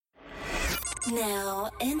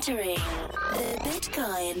Now entering the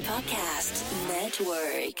Bitcoin Podcast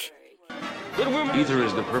Network. Ether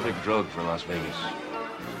is the perfect drug for Las Vegas.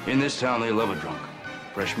 In this town, they love a drunk.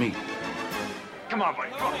 Fresh meat. Come on,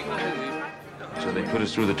 buddy. So they put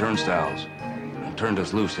us through the turnstiles and turned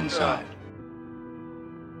us loose inside.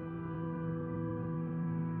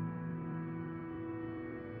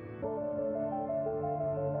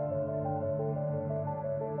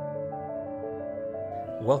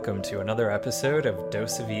 Welcome to another episode of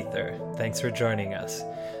Dose of Ether. Thanks for joining us.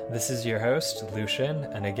 This is your host, Lucian,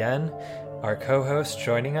 and again, our co-host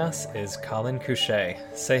joining us is Colin Couchet.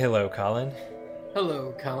 Say hello, Colin.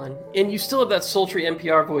 Hello, Colin. And you still have that sultry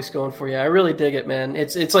NPR voice going for you. I really dig it, man.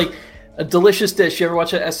 It's like a delicious dish. You ever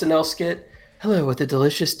watch an SNL skit? Hello, with a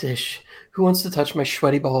delicious dish. Who wants to touch my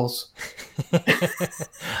sweaty balls?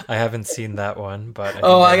 I haven't seen that one, but...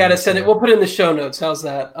 I gotta send it. We'll put it in the show notes. How's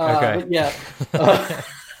that? Okay. Yeah.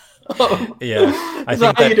 Yeah. I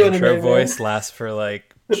think that intro voice lasts for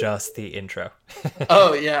like just the intro.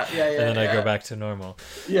 Oh, yeah. And then I go back to normal.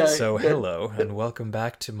 Yeah. So hello, and welcome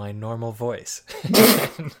back to my normal voice.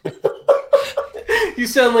 You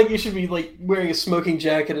sound like you should be like wearing a smoking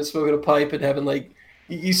jacket and smoking a pipe and having like...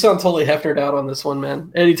 You sound totally Hefnered out on this one,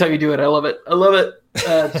 man. Anytime you do it, I love it.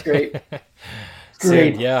 It's great.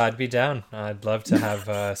 Great. So, yeah, I'd be down. I'd love to have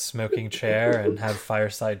a smoking chair and have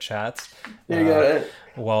fireside chats. There you go.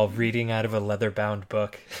 While reading out of a leather-bound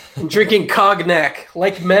book. And drinking cognac,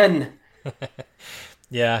 like men.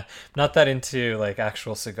 Yeah, not that into like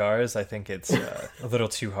actual cigars. I think it's a little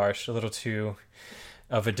too harsh, a little too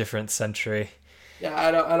of a different century. Yeah,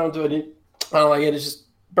 I don't do it. I don't like it. It just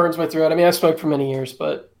burns my throat. I mean, I smoked for many years,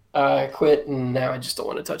 but I quit, and now I just don't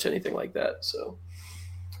want to touch anything like that. So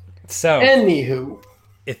anywho,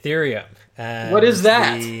 Ethereum. And what is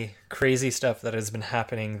that? The crazy stuff that has been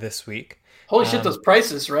happening this week. Holy shit, those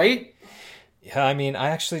prices, right? Yeah, I mean,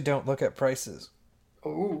 I actually don't look at prices.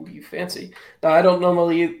 Oh, you fancy. No, I don't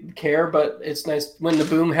normally care, but it's nice. When the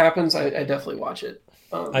boom happens, I definitely watch it.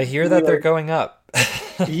 I hear that they're going up.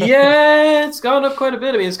 Yeah, it's gone up quite a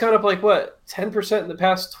bit. I mean, it's gone up like, 10% in the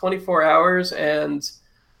past 24 hours, and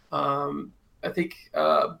I think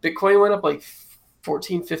Bitcoin went up like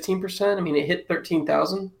 14, 15%. I mean, it hit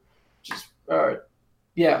 13,000.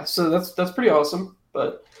 Yeah, so that's pretty awesome.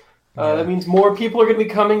 But that means more people are going to be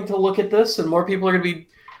coming to look at this, and more people are going to be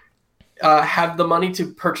have the money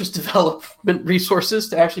to purchase development resources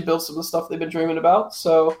to actually build some of the stuff they've been dreaming about.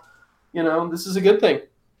 So, this is a good thing.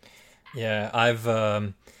 Yeah, I've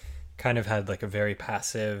kind of had like a very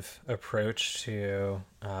passive approach to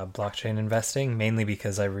blockchain investing, mainly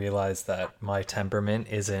because I realized that my temperament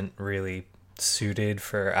isn't really suited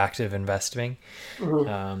for active investing.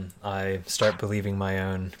 Mm-hmm. I start believing my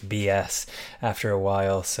own BS after a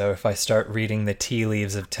while, so if I start reading the tea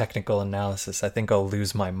leaves of technical analysis, I think I'll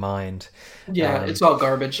lose my mind. Yeah, it's all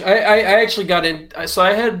garbage. I actually got in,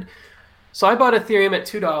 so I bought Ethereum at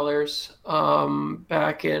 $2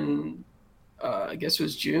 back in I guess it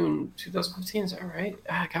was June 2015. Is that right?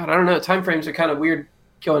 God, I don't know. Time frames are kind of weird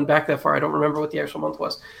going back that far. I don't remember what the actual month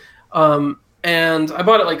was. And I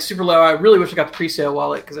bought it like super low. I really wish I got the pre-sale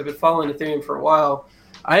wallet because I've been following Ethereum for a while.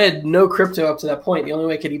 I had no crypto up to that point. The only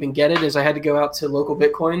way I could even get it is I had to go out to local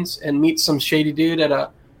Bitcoins and meet some shady dude at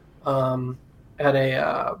a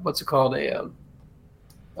what's it called? A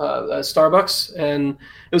Starbucks, and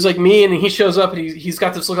it was like me, and he shows up and he's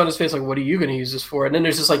got this look on his face like, what are you going to use this for? And then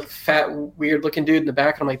there's this like fat weird looking dude in the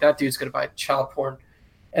back, and I'm like, that dude's going to buy child porn.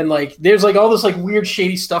 And like there's like all this like weird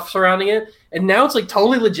shady stuff surrounding it, and now it's like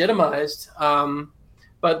totally legitimized. But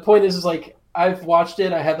the point is like I've watched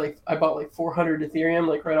it. I bought like 400 Ethereum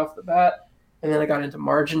like right off the bat, and then I got into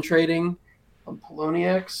margin trading on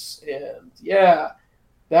Poloniex, and yeah,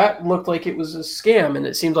 that looked like it was a scam, and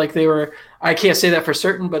it seemed like they were, I can't say that for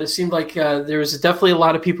certain, but it seemed like there was definitely a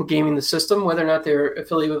lot of people gaming the system. Whether or not they're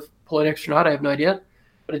affiliated with Poloniex or not, I have no idea.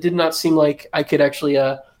 But it did not seem like I could actually,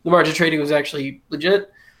 the margin trading was actually legit.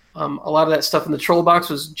 A lot of that stuff in the troll box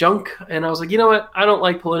was junk, and I was like, you know what? I don't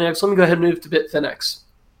like Poloniex. Let me go ahead and move to Bitfinex.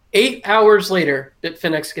 8 hours later,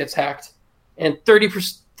 Bitfinex gets hacked, and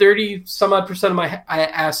 30 some odd percent of my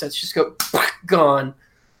assets just go gone.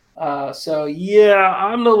 So yeah,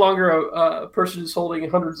 I'm no longer a person who's holding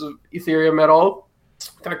hundreds of Ethereum at all.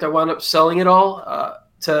 In fact, I wound up selling it all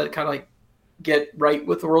to kind of like get right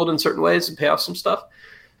with the world in certain ways and pay off some stuff.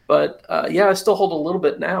 But yeah, I still hold a little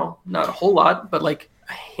bit now, not a whole lot, but like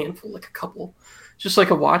a handful, like a couple, just like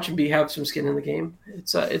a watch and have some skin in the game.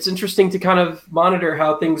 It's interesting to kind of monitor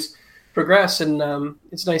how things progress, and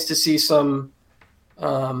it's nice to see some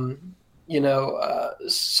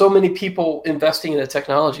so many people investing in the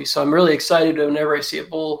technology. So I'm really excited whenever I see a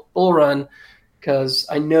bull run, because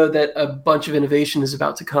I know that a bunch of innovation is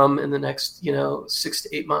about to come in the next 6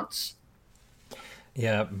 to 8 months.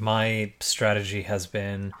 Yeah, my strategy has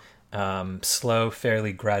been slow,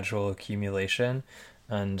 fairly gradual accumulation,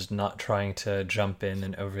 and not trying to jump in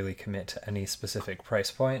and overly commit to any specific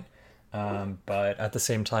price point. But at the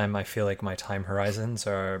same time, I feel like my time horizons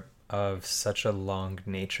are of such a long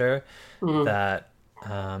nature that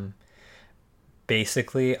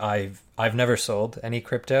basically I've never sold any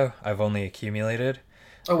crypto. I've only accumulated.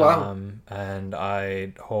 Oh wow! And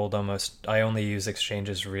I only use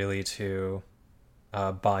exchanges really to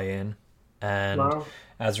buy in, and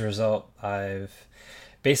as a result, I've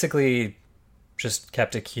basically just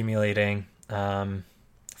kept accumulating.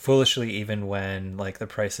 Foolishly, even when like the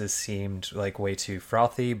prices seemed like way too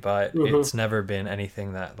frothy, but it's never been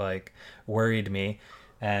anything that like worried me.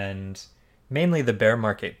 And mainly the bear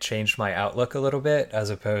market changed my outlook a little bit, as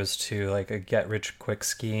opposed to like a get rich quick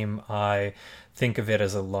scheme. I think of it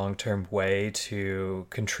as a long-term way to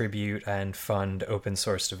contribute and fund open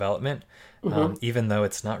source development, even though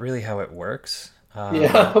it's not really how it works.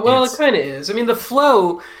 Yeah, well, it kind of is. I mean, the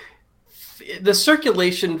flow, the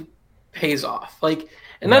circulation pays off. Like,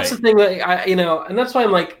 and that's the thing that and that's why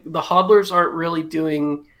I'm like, the hodlers aren't really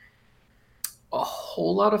doing a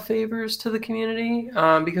whole lot of favors to the community,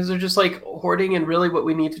 because they're just like hoarding, and really what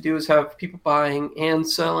we need to do is have people buying and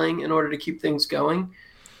selling in order to keep things going.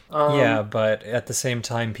 Yeah, but at the same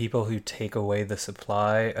time, people who take away the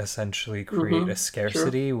supply essentially create a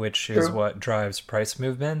scarcity, which is what drives price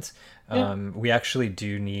movements. We actually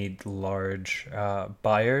do need large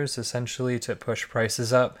buyers, essentially, to push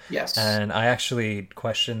prices up. Yes. And I actually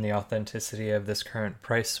question the authenticity of this current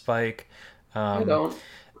price spike. I don't.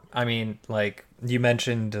 I mean, like, you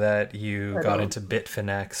mentioned that you got into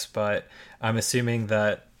Bitfinex, but I'm assuming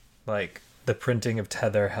that, like, the printing of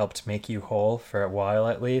Tether helped make you whole for a while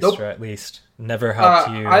at least, or at least never helped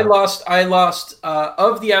you. I lost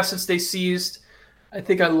of the assets they seized. I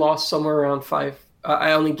think I lost somewhere around 5.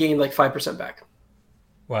 I only gained like 5% back.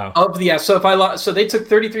 Wow. Of the so if I lost, so they took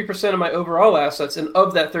 33% of my overall assets, and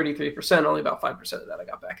of that 33%, only about 5% of that I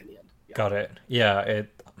got back in the end. Yeah. Got it. Yeah.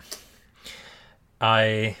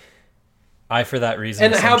 I for that reason.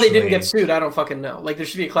 And how they didn't get sued, I don't fucking know. Like, there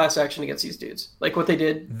should be a class action against these dudes. Like what they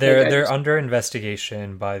did. They're under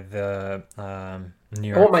investigation by the New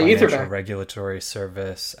York Financial Regulatory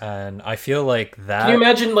Service, and I feel like that. Can you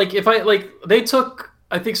imagine, like, if they took,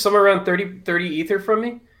 I think, somewhere around 30 ether from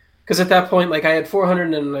me, because at that point, like, I had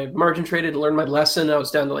 400 and I margin traded and learned my lesson. I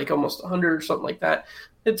was down to like almost 100 or something like that.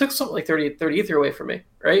 It took something like 30 ether away from me,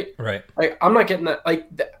 right? Right. Like, I'm not getting that. Like,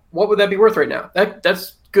 what would that be worth right now?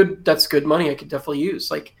 That's good. That's good money I could definitely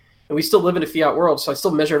use. Like, and we still live in a fiat world, so I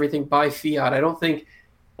still measure everything by fiat. I don't think,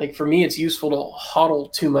 like, for me, it's useful to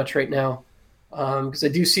hodl too much right now, because I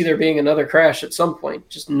do see there being another crash at some point.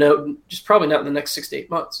 Just probably not in the next 6 to 8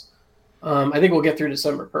 months. I think we'll get through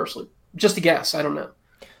December personally. Just a guess. I don't know.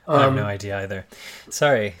 I have no idea either.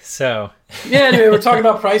 Sorry. So yeah. Anyway, we're talking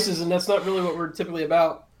about prices, and that's not really what we're typically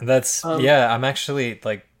about. That's I'm actually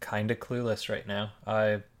like kind of clueless right now.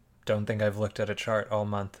 I don't think I've looked at a chart all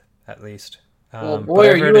month, at least. Well, boy,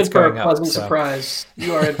 are you in for a pleasant surprise.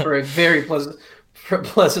 You are in for a very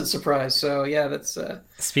pleasant surprise. So yeah, that's.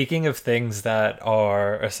 Speaking of things that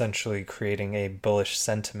are essentially creating a bullish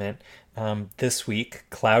sentiment, this week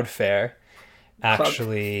Cloudflare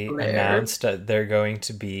actually announced that they're going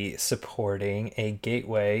to be supporting a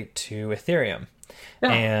gateway to Ethereum.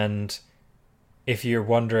 Yeah. And if you're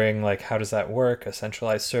wondering, like, how does that work? A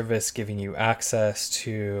centralized service giving you access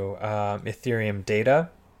to Ethereum data.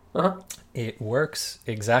 It works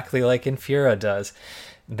exactly like Infura does.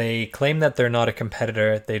 They claim that they're not a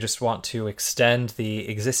competitor. They just want to extend the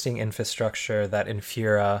existing infrastructure that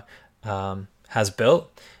Infura has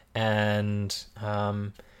built. And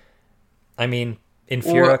I mean,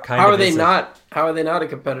 Infura kind of. How are they not a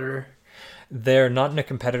competitor? They're not a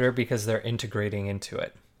competitor because they're integrating into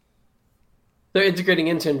it. They're integrating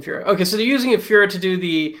into Infura. Okay, so they're using Infura to do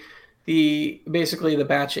the basically the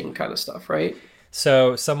batching kind of stuff, right?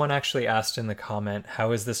 So someone actually asked in the comment,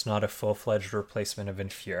 how is this not a full-fledged replacement of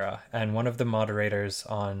Infura? And one of the moderators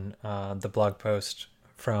on the blog post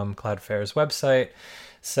from Cloudflare's website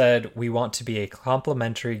said, we want to be a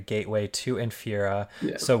complementary gateway to Infura.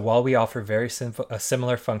 Yeah. So while we offer very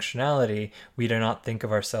similar functionality, we do not think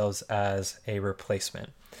of ourselves as a replacement.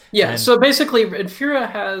 Yeah, so basically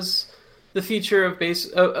Infura has the feature of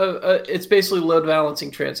it's basically load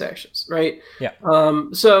balancing transactions, right? Yeah.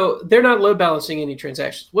 So they're not load balancing any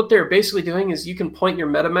transactions. What they're basically doing is you can point your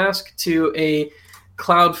MetaMask to a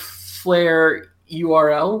Cloudflare Cloudflare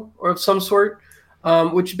URL or of some sort,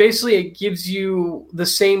 which basically it gives you the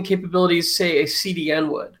same capabilities, say, a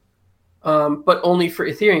CDN would, but only for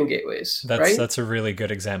Ethereum gateways. That's a really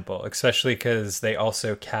good example, especially because they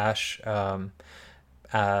also cache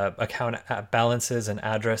account balances and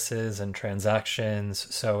addresses and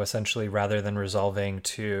transactions. So essentially, rather than resolving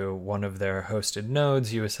to one of their hosted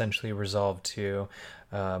nodes, you essentially resolve to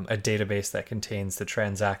a database that contains the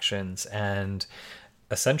transactions. And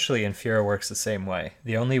essentially, Infura works the same way.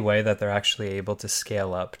 The only way that they're actually able to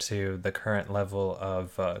scale up to the current level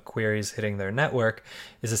of queries hitting their network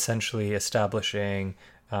is essentially establishing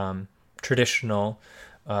traditional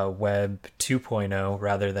Web 2.0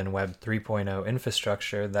 rather than Web 3.0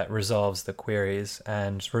 infrastructure that resolves the queries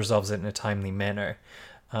and resolves it in a timely manner.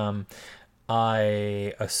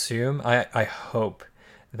 I hope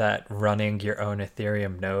that running your own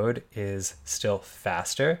Ethereum node is still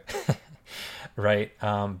faster, right?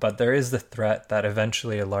 But there is the threat that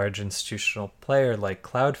eventually a large institutional player like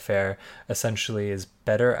Cloudflare essentially is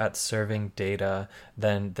better at serving data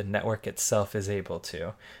than the network itself is able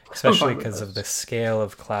to, especially because of the scale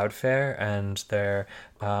of Cloudflare and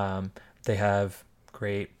they have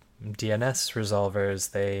great DNS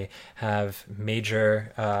resolvers. They have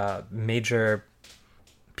major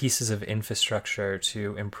pieces of infrastructure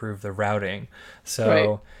to improve the routing.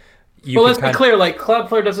 So let's be clear, like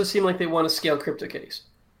Cloudflare doesn't seem like they want to scale CryptoKitties.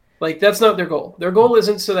 Like that's not their goal. Their goal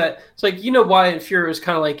isn't so that it's like, why Infura is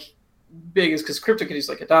kind of like big is because CryptoKitties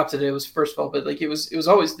like adopted it. It was first of all, but like it was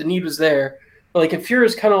always, the need was there. But like Infura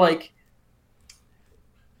is kind of like,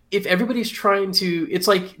 if everybody's trying to, it's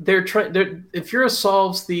like Infura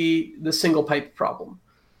solves the single pipe problem.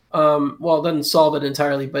 Well, it doesn't solve it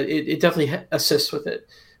entirely, but it definitely assists with it.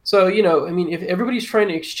 So, if everybody's trying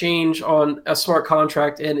to exchange on a smart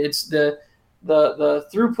contract and it's the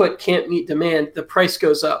throughput can't meet demand, the price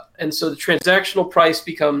goes up. And so the transactional price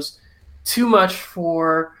becomes too much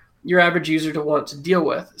for your average user to want to deal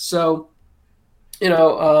with. So,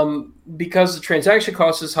 because the transaction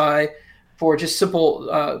cost is high for just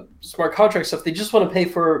simple smart contract stuff, they just want to pay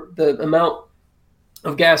for the amount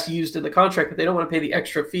of gas used in the contract, but they don't want to pay the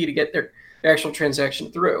extra fee to get their actual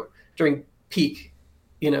transaction through during peak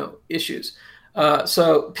issues.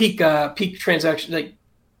 So peak transaction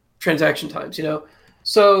times,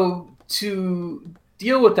 So to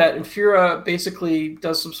deal with that, Infura basically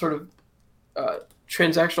does some sort of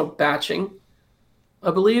transactional batching,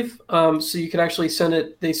 I believe. So you can actually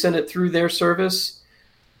they send it through their service,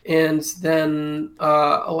 and then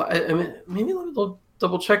maybe let me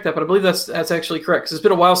double check that, but I believe that's actually correct, because it's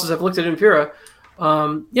been a while since I've looked at Infura.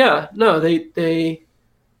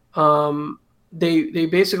 They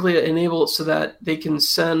basically enable it so that they can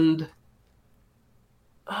send.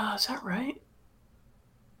 Is that right?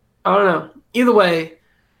 I don't know. Either way,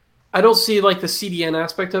 I don't see like the CDN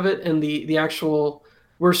aspect of it and the actual,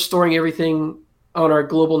 we're storing everything on our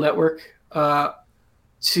global network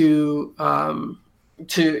to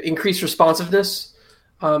increase responsiveness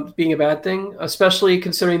being a bad thing, especially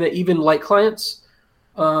considering that even light clients,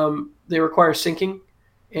 they require syncing,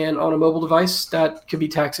 and on a mobile device that could be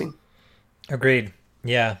taxing. Agreed.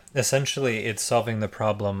 Yeah, essentially it's solving the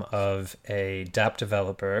problem of a dApp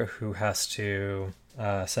developer who has to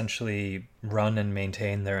essentially run and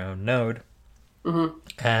maintain their own node. Mm-hmm.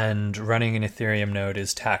 And running an Ethereum node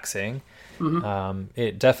is taxing. Mm-hmm.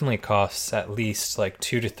 It definitely costs at least like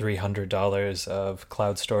 $200 to $300 of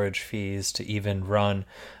cloud storage fees to even run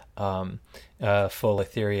a full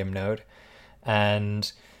Ethereum node.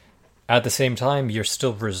 And at the same time, you're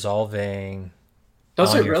still resolving...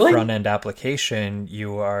 on your front-end application,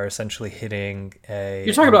 you are essentially hitting a...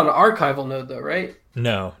 You're talking about an archival node, though, right?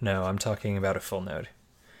 No, I'm talking about a full node.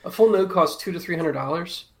 A full node costs $200 to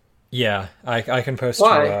 $300? Yeah, I can post you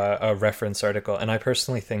a reference article, and I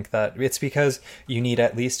personally think that it's because you need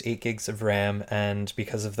at least 8 gigs of RAM, and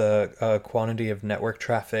because of the quantity of network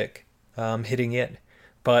traffic hitting it.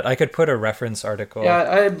 But I could put a reference article. Yeah,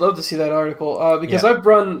 I'd love to see that article, because I've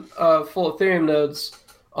run full Ethereum nodes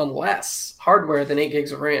on less hardware than 8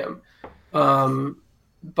 gigs of RAM.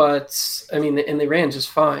 But I mean, and they ran just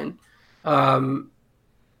fine. I'm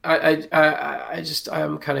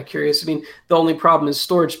kind of curious. I mean, the only problem is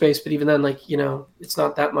storage space, but even then, it's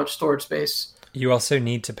not that much storage space. You also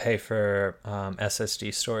need to pay for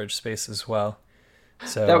SSD storage space as well.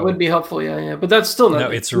 So that would be helpful. Yeah. But that's still not. No,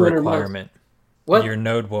 it's a requirement. What? Your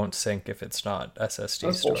node won't sync if it's not SSD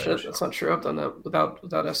that's storage. Bullshit. That's not true. I've done that without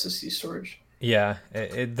SSD storage. Yeah,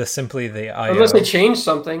 the IO. Unless they change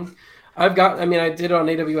something. I did it on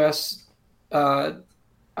AWS. I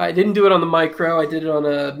didn't do it on the micro. I did it on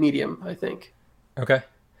a medium, I think. Okay.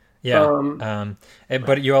 Yeah.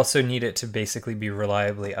 But you also need it to basically be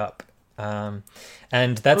reliably up.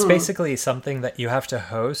 And that's basically something that you have to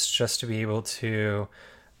host just to be able to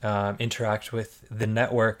interact with the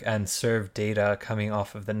network and serve data coming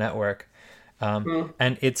off of the network.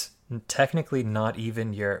 And it's technically not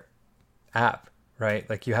even your app, right?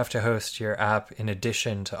 Like you have to host your app in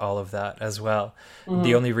addition to all of that as well.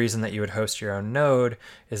 The only reason that you would host your own node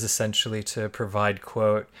is essentially to provide,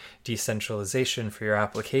 quote, decentralization for your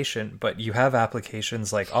application. But you have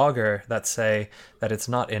applications like Augur that say that it's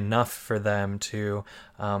not enough for them to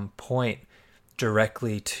point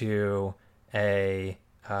directly to a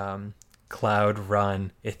cloud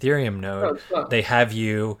run Ethereum node. They have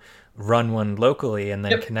you run one locally and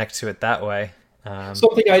then connect to it that way.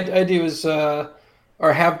 Something I do is,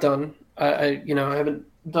 or have done. I haven't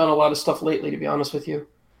done a lot of stuff lately, to be honest with you,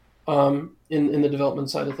 in the development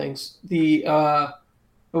side of things. But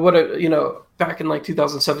back in like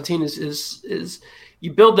 2017 is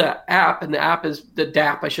you build that app, and the app is the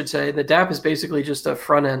DApp, I should say. The DApp is basically just a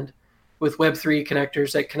front end with Web3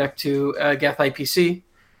 connectors that connect to Geth IPC,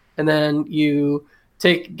 and then you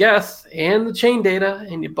take Geth and the chain data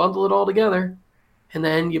and you bundle it all together. And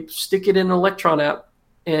then you stick it in an Electron app,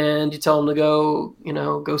 and you tell them to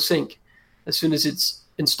go sync as soon as it's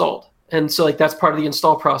installed. And so like that's part of the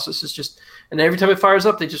install process is just, and every time it fires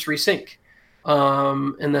up, they just resync.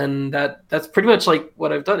 And then that's pretty much like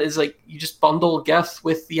what I've done is like you just bundle Geth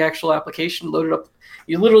with the actual application, load it up.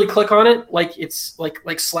 You literally click on it like it's like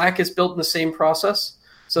Slack is built in the same process.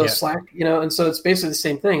 So Slack, and so it's basically the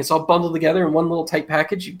same thing. It's all bundled together in one little tight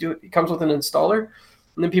package. You do it. It comes with an installer.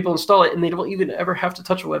 And then people install it, and they don't even ever have to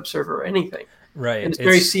touch a web server or anything. Right. And it's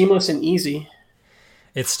very seamless and easy.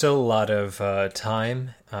 It's still a lot of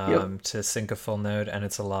time to sync a full node, and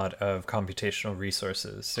it's a lot of computational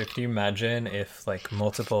resources. So can you imagine if like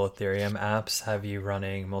multiple Ethereum apps have you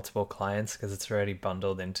running multiple clients because it's already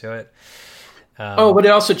bundled into it? But it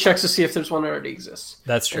also checks to see if there's one that already exists.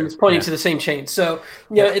 That's true. And it's pointing to the same chain. So,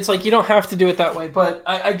 it's like you don't have to do it that way. But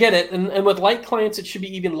I get it. And with light clients, it should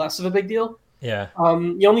be even less of a big deal. Yeah.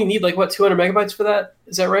 You only need 200 megabytes for that.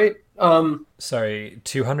 Is that right? Sorry,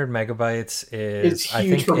 200 megabytes is, I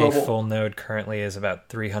think a full node currently is about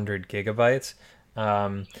 300 gigabytes.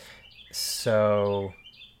 So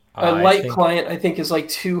a light client, I think, is like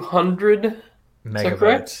 200 megabytes. Is that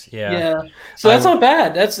correct? Yeah. So that's not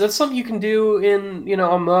bad. That's something you can do in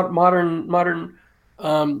on modern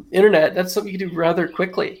internet. That's something you can do rather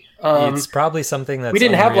quickly. It's probably something that's we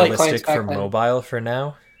didn't have light clients for mobile for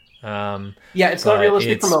now. It's not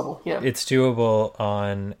realistic for mobile. Yeah, it's doable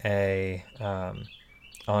on a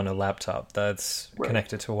laptop that's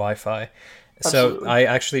connected to Wi-Fi. Absolutely. So I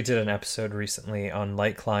actually did an episode recently on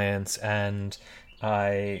light clients, and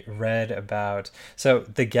I read about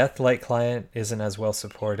the Geth light client isn't as well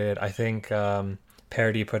supported. I think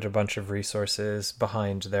Parity put a bunch of resources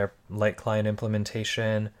behind their light client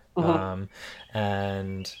implementation,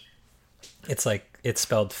 and it's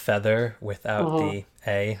spelled feather without the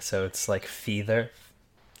A, so it's like feather,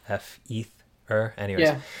 F-E-T-H-E-R. Anyways,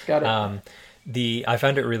 yeah, got it. I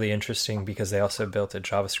found it really interesting because they also built a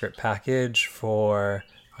JavaScript package for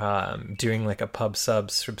doing like a pub sub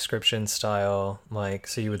subscription style,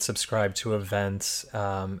 so you would subscribe to events,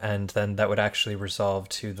 and then that would actually resolve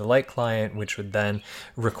to the light client, which would then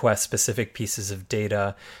request specific pieces of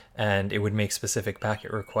data, and it would make specific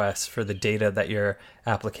packet requests for the data that your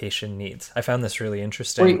application needs. I found this really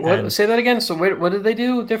interesting. Wait, what? Say that again. So what did they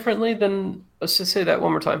do differently than, let's just say that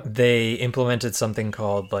one more time. They implemented something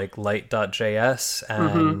called light.js,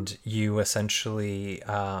 and you essentially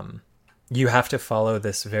you have to follow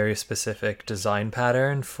this very specific design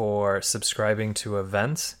pattern for subscribing to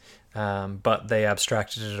events, but they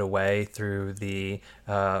abstracted it away through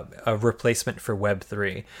a replacement for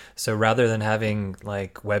Web3. So rather than having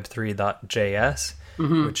Web3.js,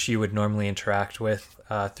 which you would normally interact with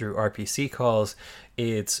through RPC calls,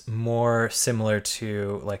 it's more similar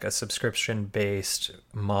to a subscription-based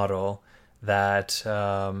model that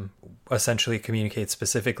essentially communicates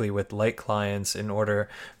specifically with light clients in order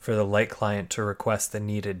for the light client to request the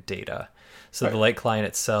needed data. So the light client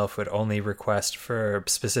itself would only request for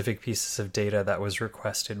specific pieces of data that was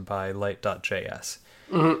requested by light.js.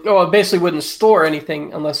 Well, it basically wouldn't store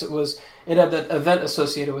anything unless it was it had that event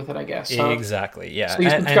associated with it, I guess. Huh? Exactly, yeah. So you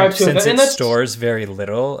and subscribe to since it, it stores very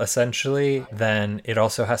little, essentially, then it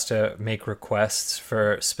also has to make requests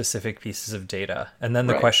for specific pieces of data. And then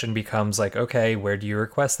the question becomes like, okay, where do you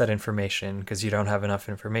request that information? Because you don't have enough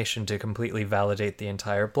information to completely validate the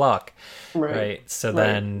entire block, right? So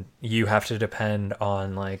then you have to depend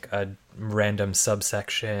on like a random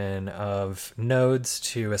subsection of nodes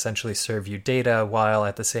to essentially serve you data, while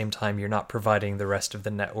at the same time you're not providing the rest of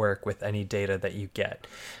the network with any data that you get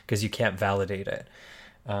because you can't validate it.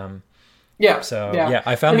 I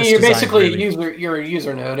found this you're design basically really... you're a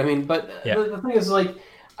user node. I mean, but the thing is, like,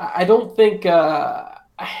 I don't think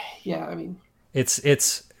it's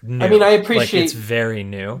new. I mean, I appreciate, like, it's very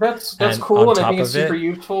new. That's cool, and I think it's super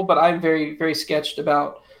useful, but I'm very, very sketched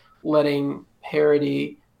about letting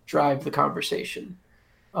parity drive the conversation.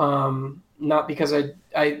 Not because I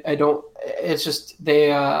don't, it's just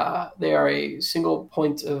they are a single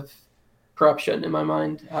point of corruption in my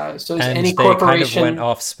mind. So is any corporation kind of went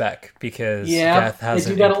off spec because Geth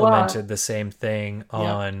hasn't implemented the same thing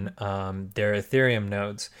on their Ethereum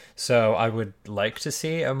nodes. So I would like to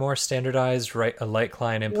see a more standardized a light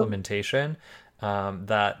client implementation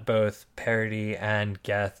that both parity and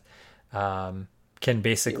Geth can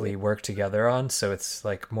basically work together on, so it's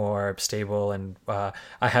like more stable. And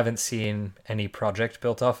I haven't seen any project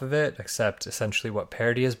built off of it except essentially what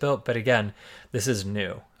Parity has built. But again, this is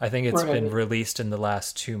new. I think it's been released in the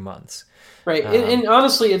last 2 months. Right, and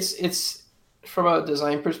honestly, it's from a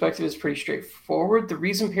design perspective, it's pretty straightforward. The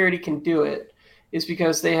reason Parity can do it is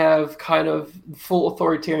because they have kind of full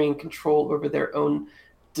authoritarian control over their own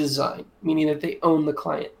design, meaning that they own the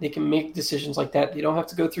client. They can make decisions like that. They don't have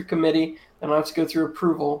to go through committee. They don't have to go through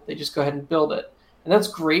approval. They just go ahead and build it. And that's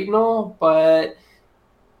great and all, but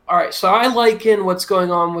all right, so I liken what's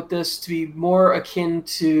going on with this to be more akin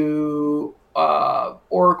to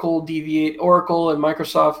Oracle and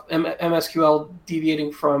Microsoft MSQL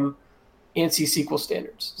deviating from ANSI SQL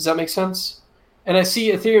standards. Does that make sense? And I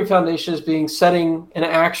see Ethereum Foundation as being setting an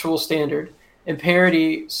actual standard, and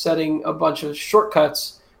Parity setting a bunch of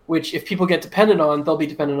shortcuts, which if people get dependent on, they'll be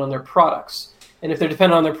dependent on their products. And if they're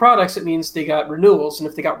dependent on their products, it means they got renewals. And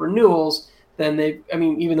if they got renewals, then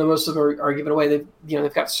even though most of them are given away, they've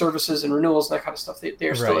got services and renewals and that kind of stuff.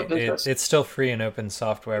 They're still at business. It's still free and open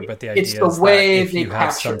software, but the idea is the way that if you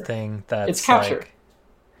have something that's it's capture.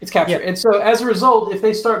 It's capture. And so as a result, if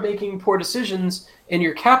they start making poor decisions and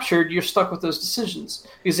you're captured, you're stuck with those decisions,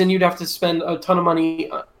 because then you'd have to spend a ton of money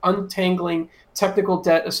untangling technical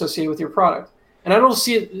debt associated with your product. And I don't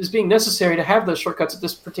see it as being necessary to have those shortcuts at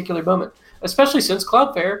this particular moment, especially since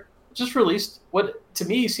Cloudflare just released what to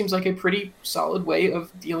me seems like a pretty solid way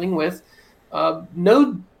of dealing with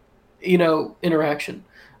node, interaction,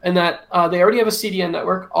 and that they already have a CDN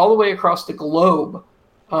network all the way across the globe.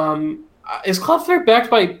 Is Cloudflare backed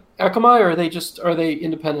by Akamai, or are they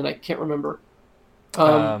independent? I can't remember.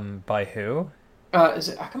 By who? Is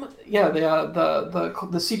it Akamai? Yeah, the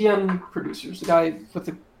CDN producers, the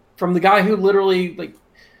guy who literally like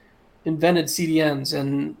invented CDNs,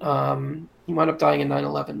 and he wound up dying in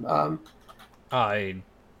 9/11.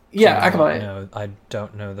 Akamai. I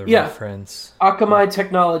don't know the reference. Akamai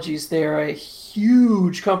Technologies. They're a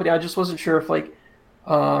huge company. I just wasn't sure if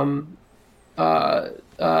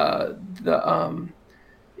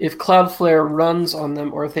if Cloudflare runs on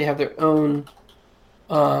them or if they have their own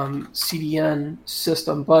CDN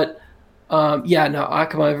system. But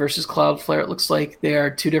Akamai versus Cloudflare, it looks like they are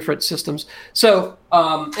two different systems. So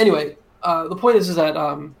anyway, the point is that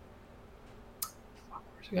I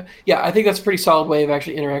think that's a pretty solid way of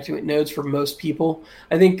actually interacting with nodes for most people.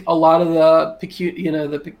 I think a lot of the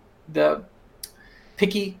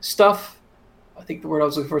picky stuff, I think the word I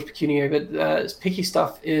was looking for is pecuniary, but picky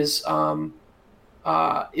stuff is only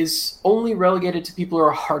relegated to people who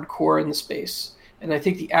are hardcore in the space. And I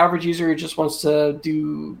think the average user who just wants to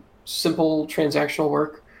do simple transactional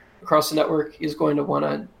work across the network is going to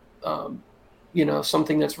want to,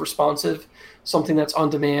 something that's responsive, something that's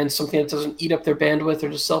on demand, something that doesn't eat up their bandwidth or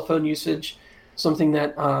just cell phone usage, something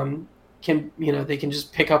that they can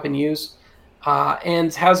just pick up and use,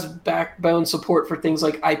 and has backbone support for things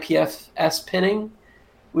like IPFS pinning,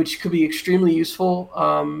 which could be extremely useful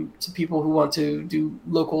to people who want to do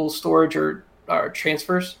local storage or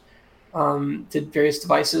transfers to various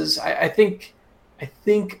devices. I think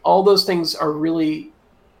all those things are really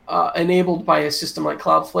enabled by a system like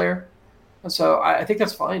Cloudflare. And so I think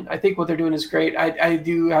that's fine. I think what they're doing is great. I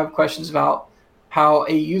do have questions about how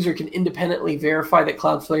a user can independently verify that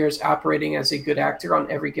Cloudflare is operating as a good actor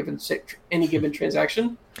on any given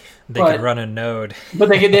transaction. They could run a node. But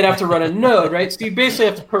they'd have to run a node, right? So you basically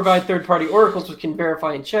have to provide third-party oracles which can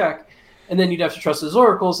verify and check. and then you'd have to trust those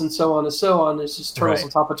oracles, and so on and so on. There's just turtles Right. on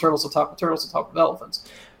top of turtles on top of turtles on top of elephants.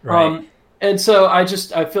 Right. And so I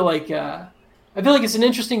feel like it's an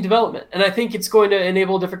interesting development, and I think it's going to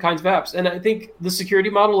enable different kinds of apps. And I think the security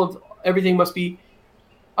model of everything must be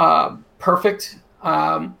perfect,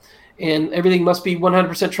 and everything must be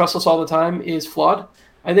 100% trustless all the time is flawed.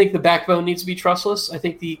 I think the backbone needs to be trustless. I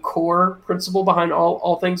think the core principle behind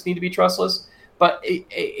all things need to be trustless. But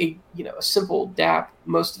a simple DApp,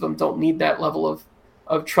 most of them don't need that level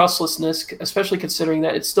of trustlessness, especially considering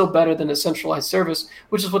that it's still better than a centralized service,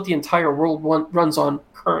 which is what the entire world runs on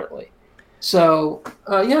currently. So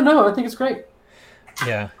I think it's great.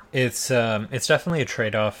 Yeah, it's definitely a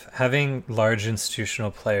trade-off. Having large institutional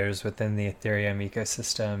players within the Ethereum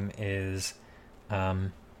ecosystem is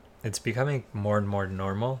it's becoming more and more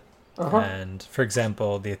normal. And for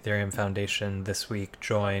example, the Ethereum Foundation this week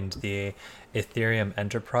joined the Ethereum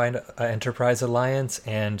Enterprise Alliance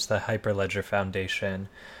and the Hyperledger Foundation.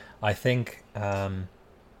 I think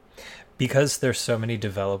because there's so many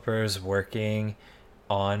developers working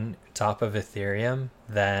on top of Ethereum,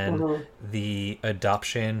 then the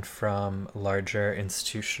adoption from larger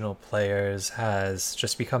institutional players has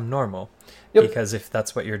just become normal. Yep. Because if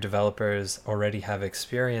that's what your developers already have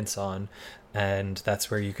experience on, and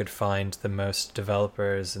that's where you could find the most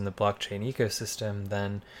developers in the blockchain ecosystem,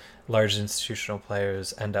 then large institutional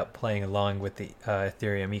players end up playing along with the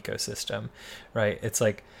Ethereum ecosystem, right? It's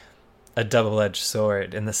like a double-edged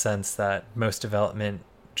sword in the sense that most development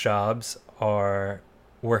jobs are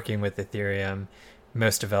working with Ethereum.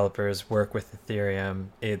 Most developers work with Ethereum.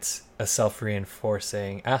 It's a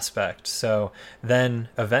self-reinforcing aspect. So then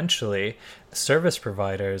eventually service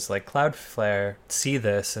providers like Cloudflare see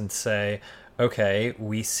this and say, okay,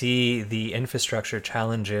 we see the infrastructure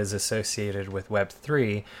challenges associated with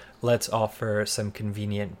Web3. Let's offer some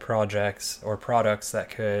convenient projects or products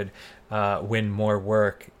that could win more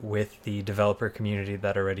work with the developer community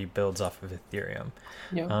that already builds off of Ethereum.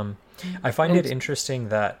 Yeah. I find it interesting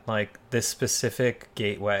that like this specific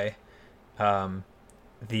gateway,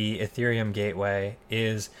 the Ethereum gateway,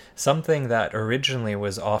 is something that originally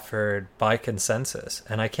was offered by consensus.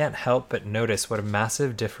 And I can't help but notice what a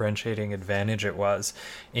massive differentiating advantage it was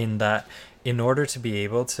in that in order to be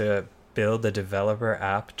able to build a developer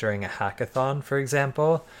app during a hackathon, for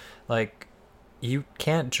example, like you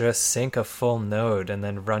can't just sync a full node and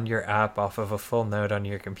then run your app off of a full node on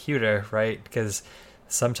your computer, right? Because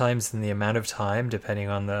sometimes in the amount of time, depending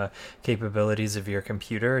on the capabilities of your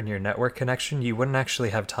computer and your network connection, you wouldn't actually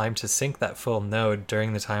have time to sync that full node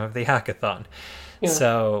during the time of the hackathon. Yeah.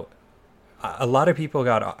 So a lot of people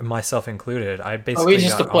got, myself included, I basically we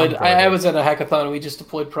just deployed. I was at a hackathon and we just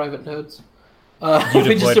deployed private nodes. You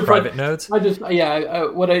deployed private nodes? What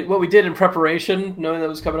we did in preparation, knowing that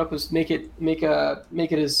was coming up, was make it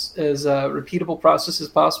as a repeatable process as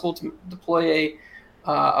possible to deploy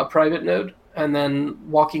a private node, and then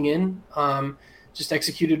walking in, just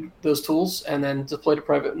executed those tools and then deployed a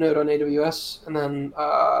private node on AWS, and then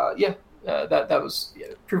that was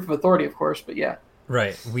proof of authority, of course, but yeah.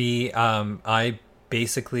 Right. I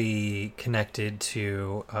basically connected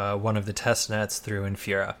to one of the test nets through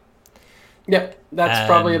Infura. Yeah, that's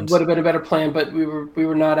probably would have been a better plan, but we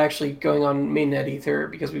were not actually going on mainnet Ether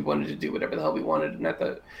because we wanted to do whatever the hell we wanted, and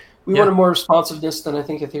we wanted more responsiveness than I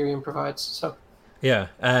think Ethereum provides. So yeah,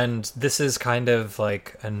 and this is kind of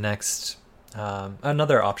like a next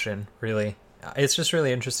another option, really. It's just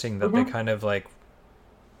really interesting that they kind of like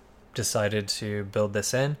decided to build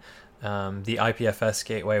this in. The IPFS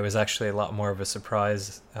gateway was actually a lot more of a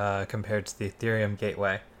surprise compared to the Ethereum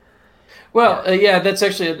gateway. Well, that's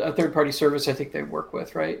actually a third-party service I think they work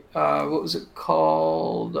with, right? What was it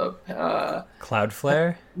called?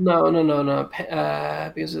 Cloudflare? No.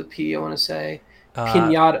 Because of the P, I want to say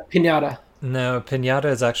Pinata. No, Pinata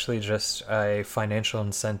is actually just a financial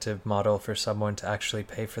incentive model for someone to actually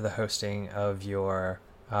pay for the hosting of your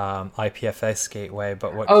IPFS gateway.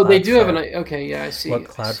 But what? Oh, they do have an. Okay, yeah, I see. What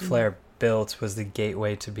Cloudflare built was the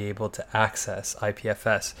gateway to be able to access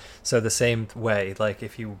IPFS. So the same way, like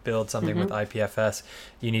if you build something with IPFS,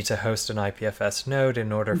 you need to host an IPFS node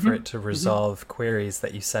in order for it to resolve queries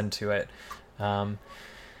that you send to it.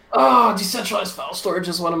 Decentralized file storage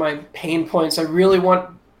is one of my pain points.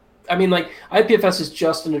 IPFS is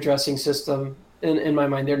just an addressing system in my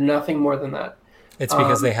mind. They're nothing more than that. It's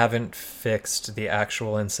because they haven't fixed the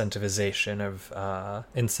actual incentivization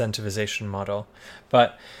model.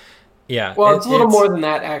 But yeah. Well, it's a little more than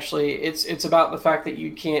that, actually. It's about the fact that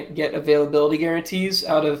you can't get availability guarantees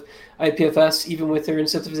out of IPFS, even with their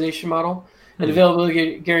incentivization model. And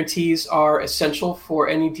availability guarantees are essential for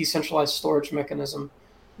any decentralized storage mechanism.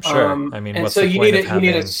 Sure. I mean, And what's so the point of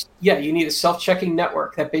having... you need a self-checking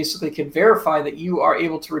network that basically can verify that you are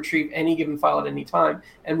able to retrieve any given file at any time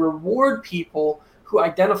and reward people who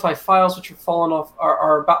identify files which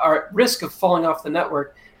are at risk of falling off the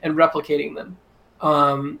network and replicating them.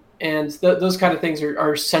 And those kind of things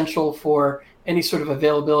are essential for any sort of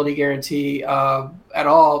availability guarantee at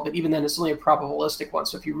all. But even then, it's only a probabilistic one.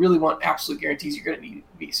 So if you really want absolute guarantees, you're going to need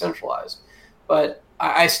to be centralized. But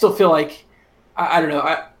I still feel like, I don't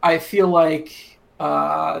know, I feel like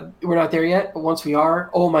we're not there yet. But once we are,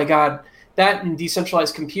 oh my God, that and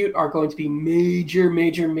decentralized compute are going to be major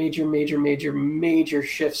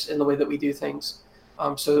shifts in the way that we do things.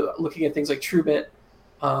 So looking at things like TrueBit,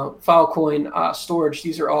 Filecoin, storage,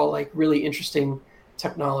 these are all like really interesting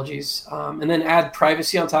technologies. And then add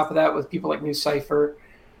privacy on top of that with people like NewCipher,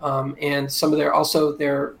 and some of they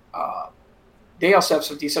also have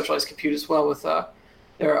some decentralized compute as well with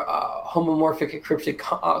their homomorphic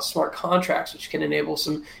encrypted smart contracts, which can enable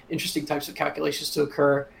some interesting types of calculations to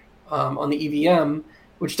occur on the EVM,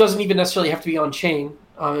 which doesn't even necessarily have to be on chain.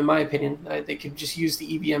 In my opinion, they could just use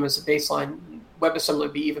the EVM as a baseline. WebAssembly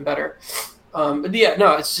would be even better. But yeah,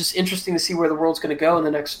 no, it's just interesting to see where the world's going to go in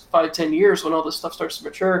the next 5-10 years when all this stuff starts to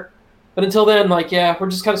mature. But until then, like, yeah, we're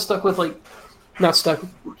just kind of stuck with not stuck.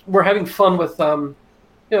 We're having fun with,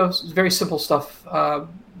 very simple stuff.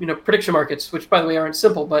 Prediction markets, which by the way aren't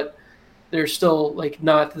simple, but they're still like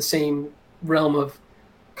not the same realm of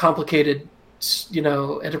complicated,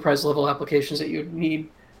 enterprise level applications that you need,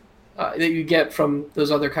 that you get from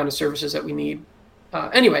those other kind of services that we need.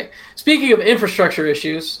 Anyway, speaking of infrastructure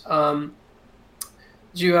issues,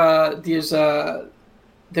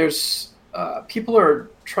 there's people are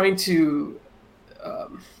trying to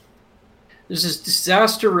there's this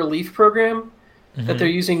disaster relief program that they're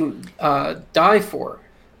using DAI for.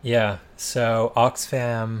 Yeah, so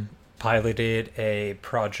Oxfam piloted a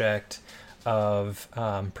project of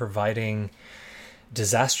providing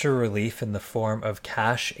disaster relief in the form of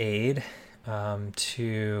cash aid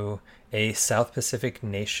to a South Pacific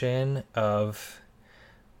nation of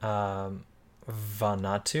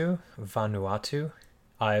Vanuatu.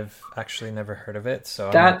 I've actually never heard of it, so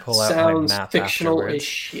I'm gonna pull out my map sounds fictional afterwards. as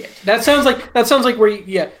shit. That sounds like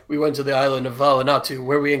we went to the island of Vanuatu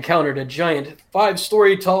where we encountered a giant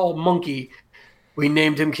 5-story tall monkey. We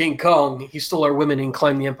named him King Kong. He stole our women and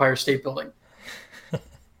climbed the Empire State Building.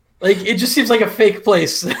 Like, it just seems like a fake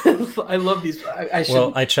place. I love these.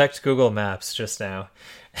 I checked Google Maps just now,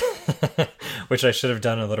 which I should have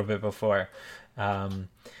done a little bit before.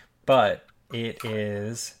 But it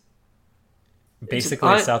is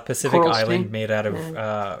basically a South Pacific island made out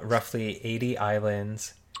of roughly 80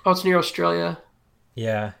 islands. Oh, it's near Australia.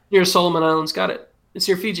 Yeah. Near Solomon Islands. Got it. It's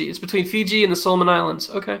near Fiji. It's between Fiji and the Solomon Islands.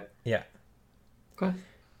 Okay. Yeah. Okay.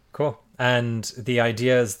 Cool. And the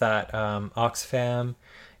idea is that Oxfam,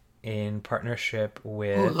 in partnership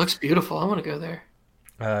with... Oh, it looks beautiful. I want to go there.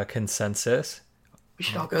 Consensus. We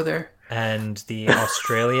should all go there. And the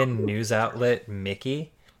Australian news outlet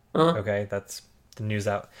Mickey. Okay, that's the news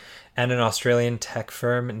out. And an Australian tech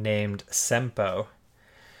firm named Sempo.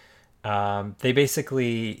 They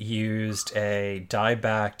basically used a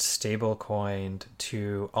DAI-backed stablecoin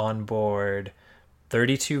to onboard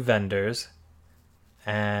 32 vendors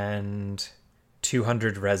and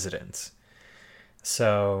 200 residents.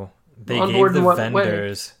 So they gave the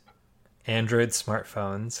vendors Android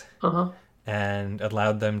smartphones and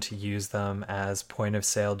allowed them to use them as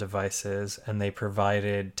point-of-sale devices, and they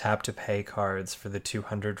provided tap-to-pay cards for the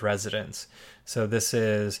 200 residents. So this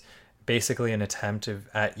is basically an attempt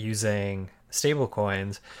at using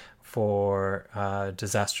stablecoins for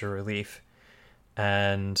disaster relief.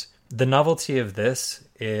 And the novelty of this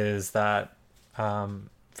is that,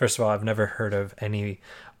 first of all, I've never heard of any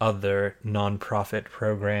other nonprofit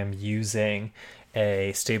program using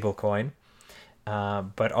a stablecoin.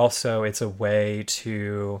 But also it's a way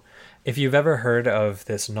to, if you've ever heard of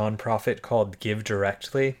this nonprofit called Give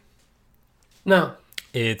Directly. No.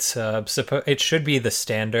 It's it should be the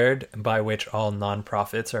standard by which all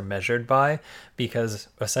nonprofits are measured by, because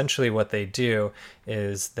essentially what they do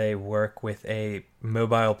is they work with a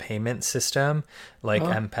mobile payment system like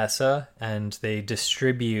M-Pesa, and they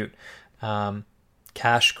distribute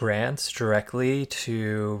cash grants directly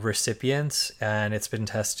to recipients, and it's been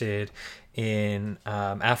tested in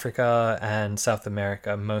Africa and South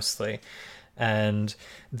America mostly. And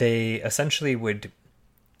they essentially would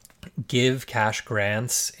give cash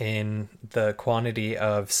grants in the quantity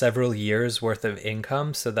of several years worth of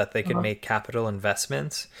income so that they could make capital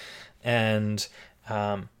investments. And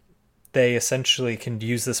they essentially can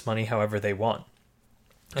use this money however they want.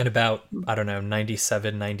 And about,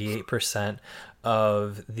 97, 98%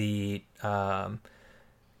 of the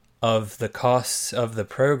costs of the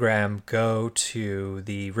program go to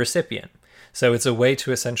the recipient. So it's a way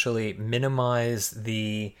to essentially minimize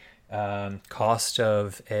the cost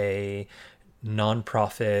of a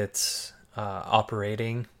nonprofit's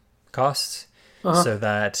operating costs, so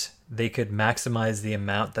that they could maximize the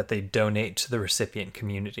amount that they donate to the recipient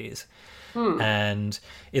communities. And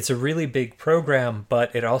it's a really big program,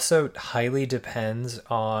 but it also highly depends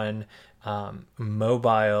on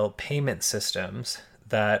mobile payment systems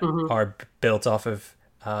that are built off of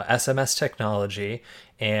SMS technology,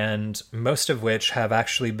 and most of which have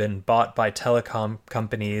actually been bought by telecom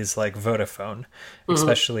companies like Vodafone,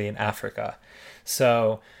 especially in Africa.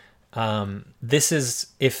 So this is,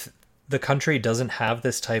 if the country doesn't have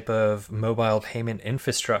this type of mobile payment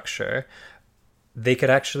infrastructure, they could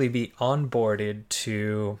actually be onboarded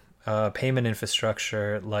to payment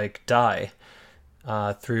infrastructure like DAI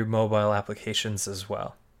through mobile applications as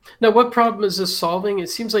well. Now, what problem is this solving? It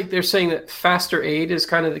seems like they're saying that faster aid is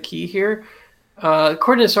kind of the key here.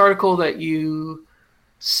 According to this article that you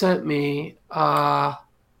sent me as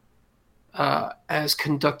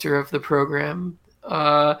conductor of the program,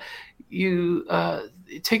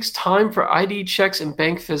 it takes time for ID checks and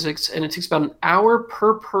bank physics, and it takes about an hour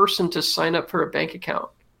per person to sign up for a bank account.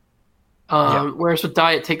 Whereas with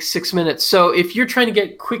DAI, it takes 6 minutes. So if you're trying to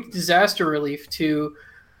get quick disaster relief to,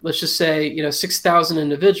 let's just say, 6,000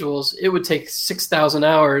 individuals, it would take 6,000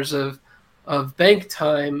 hours of bank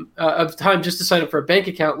time, just to sign up for a bank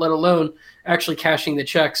account, let alone actually cashing the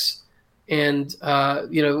checks and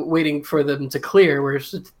waiting for them to clear.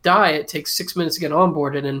 Whereas with DAI, it takes 6 minutes to get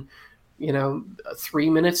onboarded and 3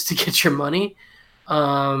 minutes to get your money.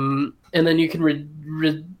 And then you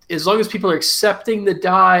can, as long as people are accepting the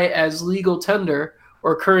DAI as legal tender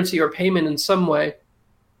or currency or payment in some way,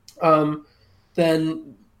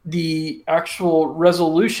 then the actual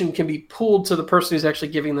resolution can be pulled to the person who's actually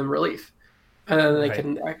giving them relief. And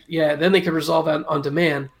then they can resolve on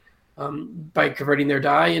demand by converting their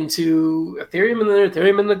DAI into Ethereum, and then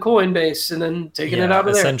Ethereum in the Coinbase, and then taking it out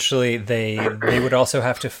of there. Essentially, they would also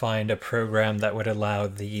have to find a program that would allow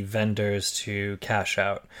the vendors to cash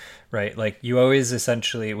out, right? Like, you always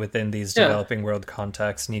essentially, within these developing world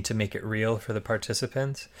contexts, need to make it real for the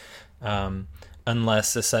participants,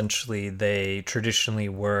 unless essentially they traditionally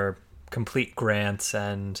were complete grants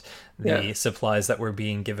and the supplies that were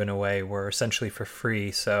being given away were essentially for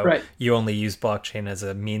free. So you only use blockchain as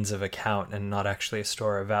a means of account and not actually a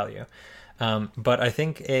store of value. But I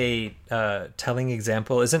think a telling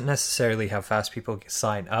example isn't necessarily how fast people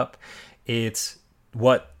sign up. It's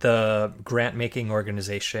what the grant-making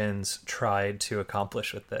organizations tried to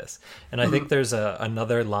accomplish with this. And I think there's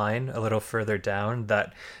another line a little further down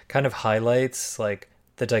that kind of highlights like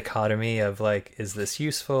the dichotomy of like, is this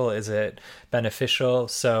useful? Is it beneficial?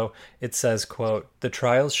 So it says, quote, "The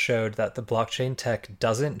trials showed that the blockchain tech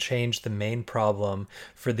doesn't change the main problem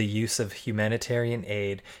for the use of humanitarian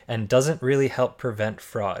aid and doesn't really help prevent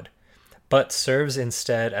fraud, but serves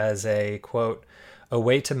instead as a, quote, a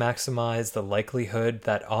way to maximize the likelihood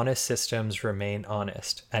that honest systems remain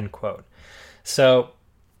honest," end quote. So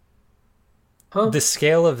the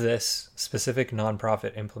scale of this specific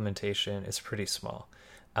nonprofit implementation is pretty small.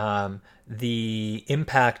 The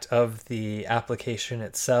impact of the application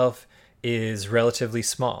itself is relatively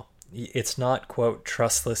small. It's not, quote,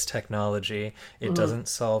 trustless technology. It doesn't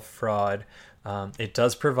solve fraud. It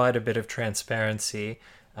does provide a bit of transparency.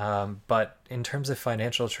 But in terms of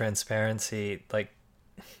financial transparency, like,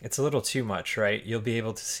 it's a little too much, right? You'll be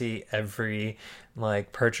able to see every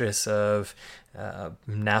like purchase of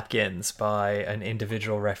napkins by an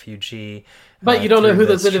individual refugee. But you don't know who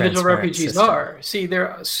those individual refugees are. See,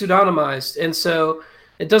 they're pseudonymized. And so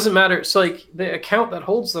it doesn't matter. It's like the account that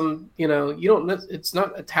holds them, you don't, it's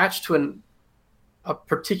not attached to a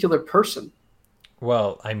particular person.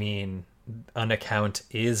 Well, I mean, an account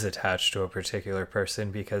is attached to a particular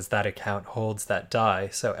person because that account holds that DAI.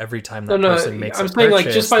 So every time that person makes a purchase, like,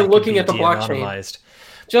 just by looking at the blockchain,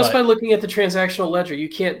 by looking at the transactional ledger, you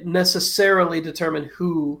can't necessarily determine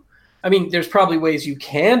who. I mean, there's probably ways you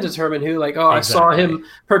can determine who, like, I saw him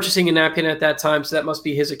purchasing a napkin at that time, so that must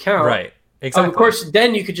be his account. Right. Exactly. Of course,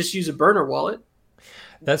 then you could just use a burner wallet.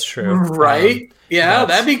 That's true. Right?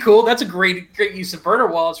 That'd be cool. That's a great use of burner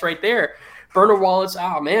wallets right there. Burner wallets,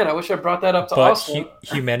 oh man, I wish I brought that up to us.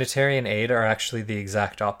 Humanitarian aid are actually the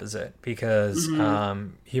exact opposite because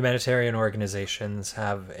humanitarian organizations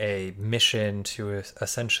have a mission to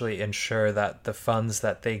essentially ensure that the funds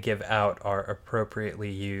that they give out are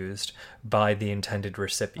appropriately used by the intended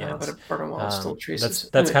recipients. But a burner wallet still traces.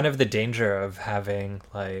 That's kind of the danger of having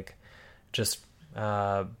like just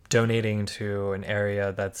donating to an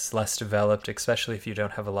area that's less developed, especially if you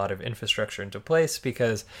don't have a lot of infrastructure into place,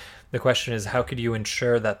 because the question is, how could you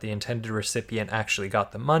ensure that the intended recipient actually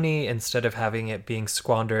got the money instead of having it being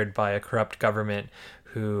squandered by a corrupt government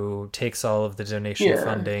who takes all of the donation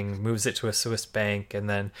funding, moves it to a Swiss bank, and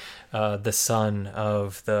then the son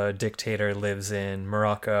of the dictator lives in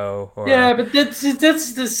Morocco. Or... Yeah, but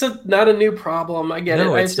that's not a new problem. I get it.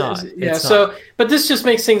 No, it's not. Yeah, it's so not. But this just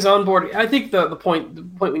makes things onboarding. I think the point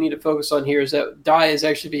we need to focus on here is that dye is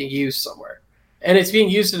actually being used somewhere, and it's being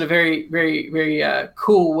used in a very, very, very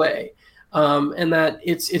cool way, and that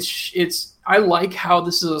it's. I like how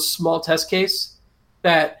this is a small test case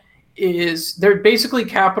that. They're basically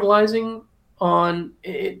capitalizing on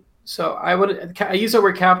it. So I use that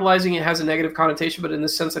word capitalizing. It has a negative connotation, but in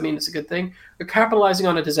this sense, I mean, it's a good thing. They're capitalizing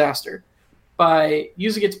on a disaster by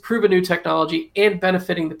using it to prove a new technology and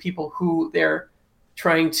benefiting the people who they're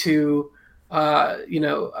trying to,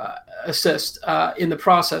 assist in the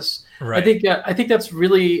process. Right. I think that's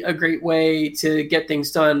really a great way to get things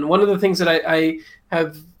done. One of the things that I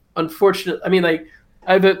have unfortunately, I mean, like,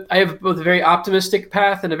 I have both a very optimistic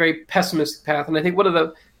path and a very pessimistic path. And I think one of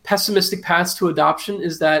the pessimistic paths to adoption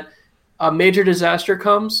is that a major disaster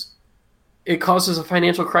comes, it causes a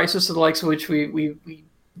financial crisis of the likes of which we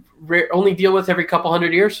only deal with every couple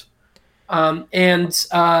hundred years. And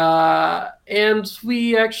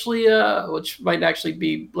we actually, which might actually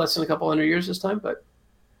be less than a couple hundred years this time, but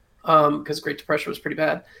because Great Depression was pretty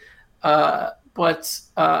bad. But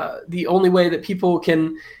the only way that people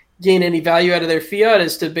can gain any value out of their fiat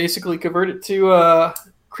is to basically convert it to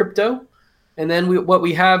crypto, and then what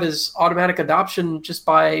we have is automatic adoption just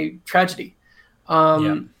by tragedy.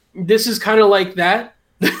 This is kind of like that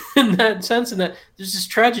in that sense, and that there's this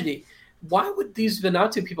tragedy. Why would these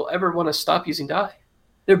Vanuatu people ever want to stop using DAI?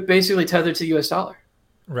 They're basically tethered to the US dollar.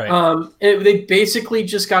 Right. And they basically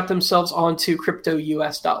just got themselves onto crypto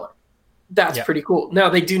US dollar. That's pretty cool. Now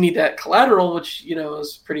they do need that collateral, which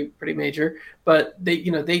is pretty major, but they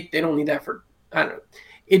don't need that for, I don't know.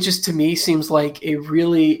 It just to me seems like a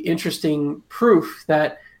really interesting proof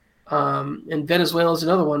that, and Venezuela is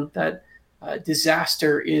another one, that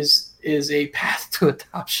disaster is a path to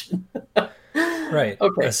adoption. Right.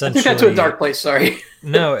 Okay. I took that to a dark place. Sorry.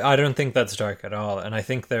 No, I don't think that's dark at all, and I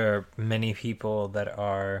think there are many people that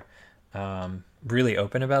are. Really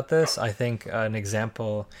open about this. I think an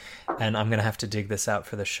example, and I'm going to have to dig this out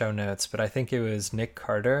for the show notes, but I think it was Nick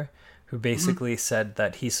Carter who basically said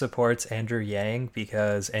that he supports Andrew Yang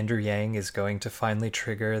because Andrew Yang is going to finally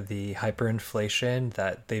trigger the hyperinflation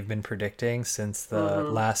that they've been predicting since the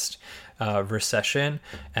last recession,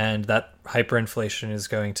 and that hyperinflation is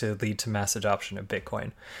going to lead to mass adoption of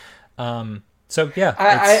Bitcoin. So yeah,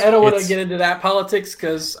 I don't want to get into that politics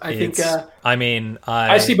because I think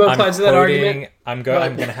I see both sides of that argument. I'm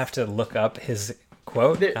going to have to look up his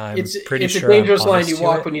quote. It's pretty sure a dangerous line you to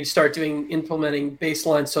walk it. when you start implementing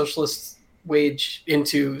baseline socialist wage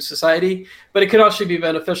into society. But it could actually be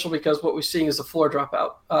beneficial because what we're seeing is a floor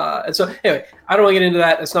dropout. And so anyway, I don't want to get into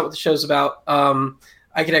that. That's not what the show's about.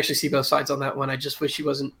 I could actually see both sides on that one. I just wish he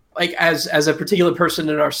wasn't, like, as a particular person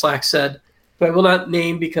in our Slack said, who I will not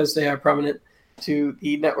name because they are prominent to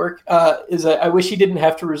the network, is that I wish he didn't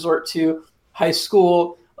have to resort to high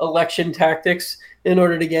school election tactics in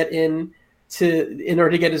order to get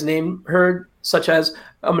his name heard, such as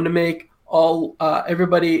I'm going to make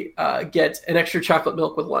everybody get an extra chocolate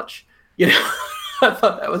milk with lunch. I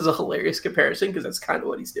thought that was a hilarious comparison because that's kind of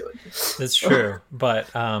what he's doing. That's true, but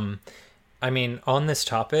on this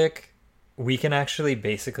topic, we can actually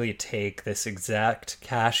basically take this exact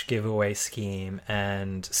cash giveaway scheme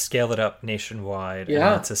and scale it up nationwide. Yeah. And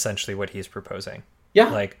that's essentially what he's proposing. Yeah.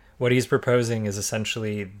 Like, what he's proposing is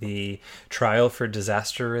essentially the trial for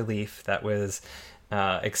disaster relief that was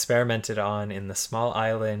experimented on in the small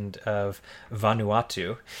island of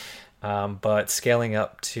Vanuatu, but scaling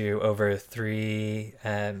up to over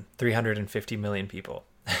 350 million people.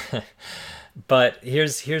 But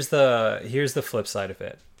here's the flip side of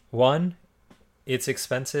it. One, it's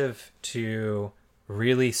expensive to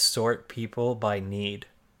really sort people by need.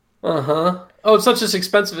 Oh, it's not just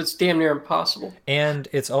expensive, it's damn near impossible. And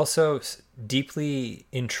it's also deeply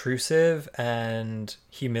intrusive and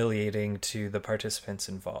humiliating to the participants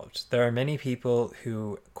involved. There are many people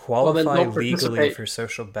who qualify legally for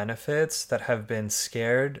social benefits that have been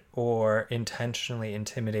scared or intentionally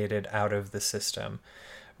intimidated out of the system.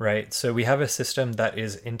 Right. So we have a system that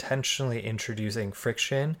is intentionally introducing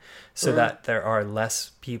friction so that there are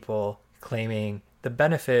less people claiming the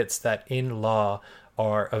benefits that in law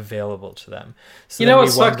are available to them. So what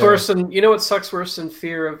sucks worse than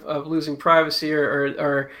fear of losing privacy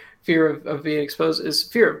or fear of being exposed is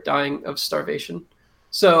fear of dying of starvation.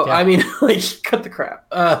 So, I mean, like, cut the crap.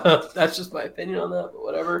 That's just my opinion on that, but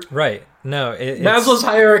whatever. Right. No, Maslow's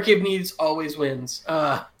hierarchy of needs always wins.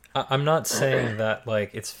 I'm not saying that,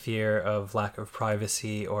 like, it's fear of lack of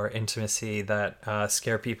privacy or intimacy that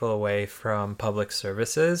scare people away from public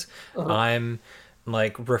services. I'm,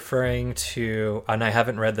 like, referring to, and I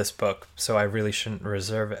haven't read this book, so I really shouldn't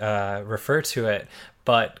refer to it,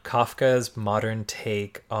 but Kafka's modern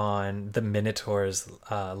take on the Minotaur's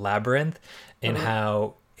labyrinth, in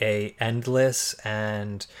how a endless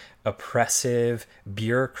and oppressive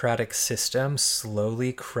bureaucratic system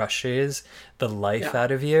slowly crushes the life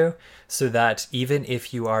out of you, so that even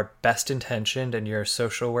if you are best intentioned and you're a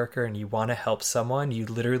social worker and you want to help someone, you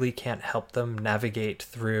literally can't help them navigate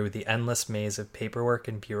through the endless maze of paperwork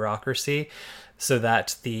and bureaucracy, so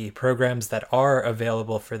that the programs that are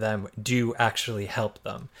available for them do actually help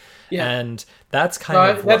them. And that's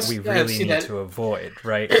kind of what we really need to avoid,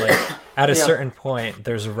 right? Like, at a certain point,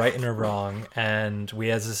 there's a right and a wrong, and we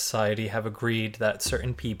as a society have agreed that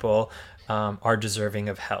certain people are deserving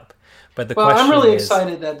of help. But the question I'm really is,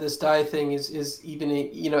 excited that this die thing is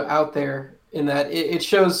even out there, in that it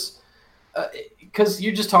shows, because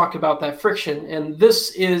you just talked about that friction, and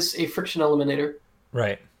this is a friction eliminator,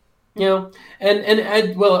 right? And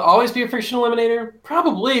will it always be a friction eliminator?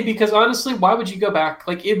 Probably, because honestly, why would you go back?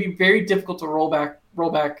 Like, it'd be very difficult to roll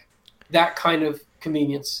back that kind of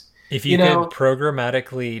convenience. If you could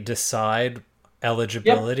programmatically decide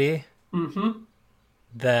eligibility,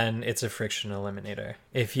 then it's a friction eliminator.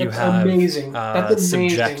 If you have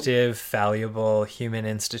subjective, fallible human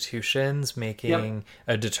institutions making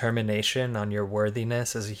a determination on your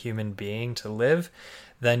worthiness as a human being to live,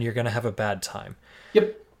 then you're going to have a bad time.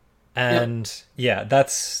 And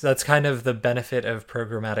that's kind of the benefit of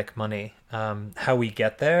programmatic money. How we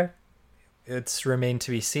get there, it's remained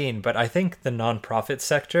to be seen. But I think the nonprofit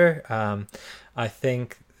sector, I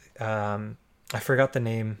think, I forgot the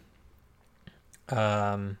name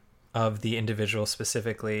of the individual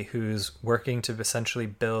specifically who's working to essentially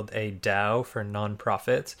build a DAO for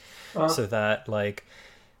nonprofits, so that, like,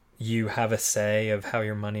 you have a say of how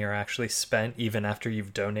your money are actually spent even after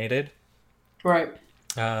you've donated. Right.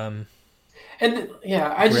 And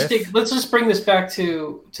I just think, let's just bring this back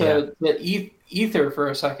to the ether for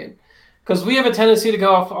a second, because we have a tendency to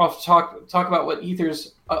go off talk about what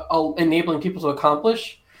ether's enabling people to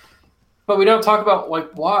accomplish, but we don't talk about,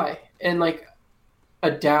 like, why. And, like, a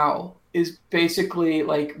DAO is basically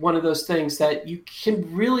like one of those things that you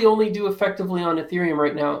can really only do effectively on Ethereum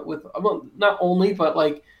right now. With, well, not only, but,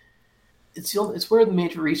 like, it's where the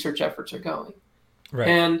major research efforts are going. Right.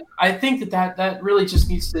 And I think that really just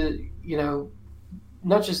needs to,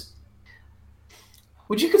 not just,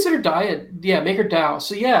 would you consider Maker DAO?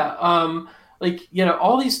 So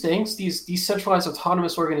all these things, these decentralized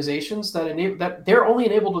autonomous organizations that they're only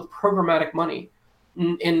enabled with programmatic money,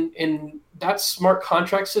 and that smart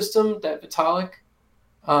contract system that Vitalik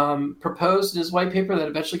proposed in his white paper that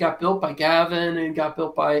eventually got built by Gavin and got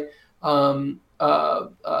built by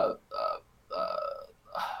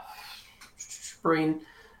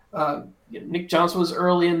Nick Johnson was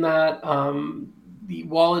early in that. The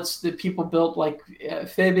wallets that people built, like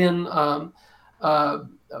Fabian, Vlad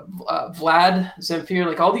Zamfir,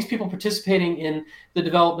 like all these people participating in the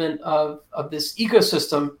development of this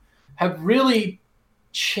ecosystem have really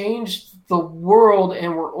changed the world,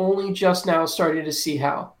 and we're only just now starting to see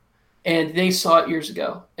how. And they saw it years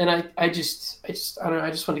ago. And I just don't know,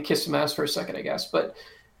 I just wanted to kiss some ass for a second, I guess. But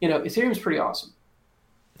Ethereum's pretty awesome.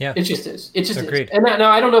 Yeah, it just is. It just Agreed. Is. And now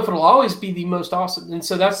I don't know if it'll always be the most awesome. And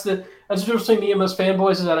so that's the difference between me and most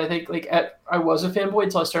fanboys, is that I think, like, I was a fanboy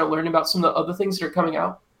until I started learning about some of the other things that are coming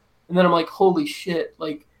out, and then I'm like, holy shit!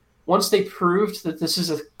 Like, once they proved that this is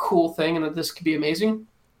a cool thing and that this could be amazing,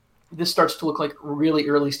 this starts to look like really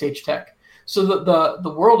early stage tech. So the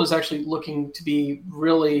world is actually looking to be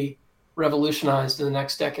really revolutionized in the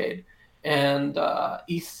next decade, and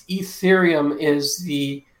Ethereum is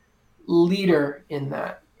the leader in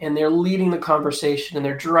that. And they're leading the conversation, and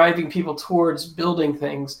they're driving people towards building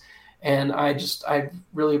things. And I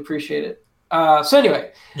really appreciate it. So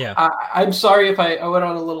anyway, I'm sorry if I went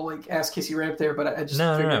on a little, like, ass kissy rant there, but I just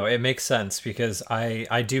no, it makes sense, because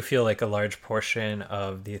I do feel like a large portion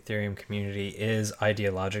of the Ethereum community is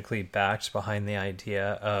ideologically backed behind the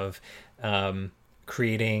idea of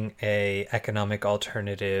creating a economic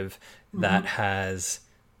alternative that has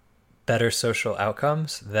better social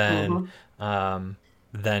outcomes than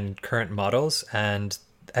current models, and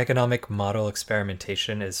economic model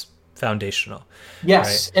experimentation is foundational.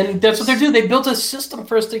 Yes, right? and that's what they're doing. They built a system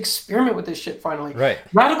for us to experiment with this shit finally. Right.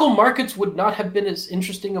 Radical Markets would not have been as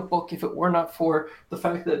interesting a book if it were not for the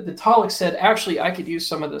fact that Vitalik said, actually, I could use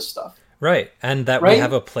some of this stuff. Right, and that Right? we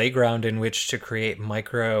have a playground in which to create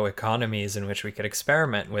micro economies in which we could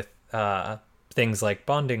experiment with things like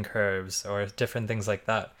bonding curves or different things like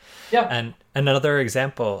that. Yeah. And another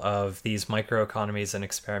example of these microeconomies and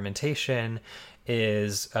experimentation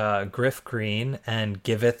is Griff Green and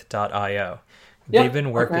Giveth.io. Yeah, They've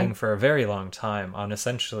been working okay. for a very long time on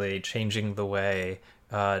essentially changing the way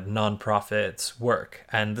nonprofits work.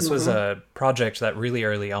 And this was a project that really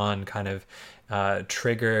early on kind of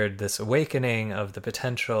triggered this awakening of the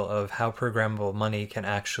potential of how programmable money can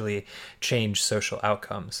actually change social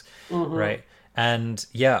outcomes, right? And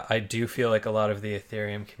yeah, I do feel like a lot of the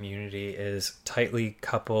Ethereum community is tightly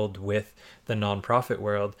coupled with the nonprofit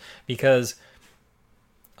world, because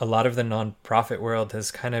a lot of the nonprofit world has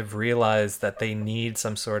kind of realized that they need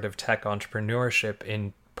some sort of tech entrepreneurship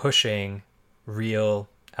in pushing real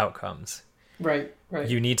outcomes. Right.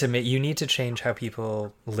 You need to change how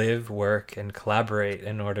people live, work, and collaborate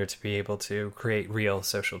in order to be able to create real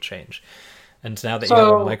social change. And now that you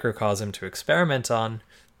have a microcosm to experiment on,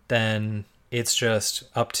 then it's just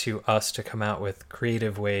up to us to come out with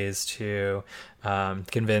creative ways to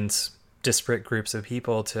convince disparate groups of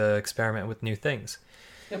people to experiment with new things.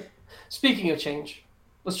 Yep. Speaking of change,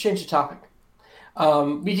 let's change the topic.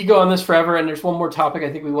 We could go on this forever, and there's one more topic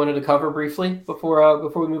I think we wanted to cover briefly before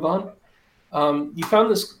we move on. You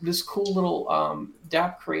found this cool little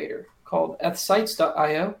dApp creator called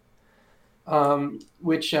ethsites.io,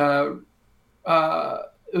 which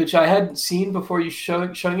I hadn't seen before you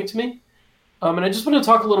showing it to me. And I just want to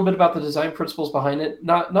talk a little bit about the design principles behind it.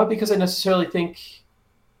 Not because I necessarily think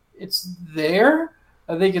it's there.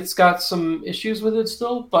 I think it's got some issues with it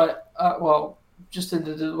still, but just in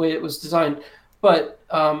the way it was designed. But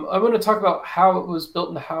I want to talk about how it was built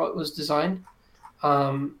and how it was designed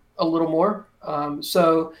a little more.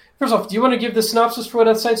 So first off, do you want to give the synopsis for what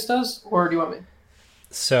ethsites does, or do you want me?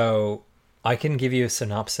 So I can give you a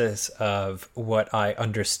synopsis of what I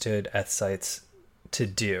understood ethsites to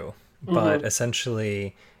do. But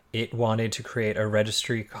essentially, it wanted to create a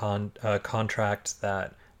registry contract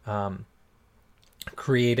that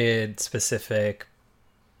created specific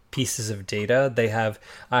pieces of data.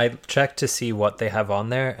 I checked to see what they have on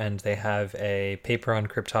there, and they have a paper on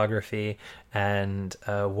cryptography and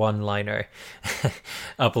a one-liner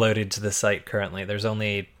uploaded to the site currently. There's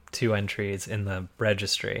only 2 entries in the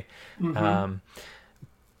registry.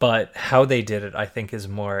 But how they did it, I think, is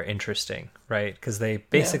more interesting, right? Because they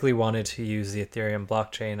basically wanted to use the Ethereum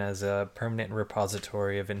blockchain as a permanent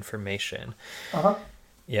repository of information.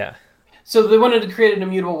 Yeah. So they wanted to create an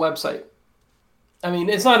immutable website. I mean,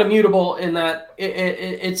 it's not immutable in that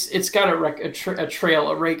it's got a record of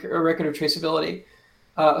traceability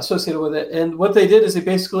associated with it. And what they did is they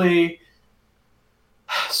basically...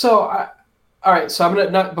 All right, so I'm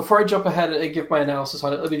gonna before I jump ahead and give my analysis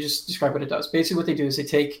on it, let me just describe what it does. Basically, what they do is they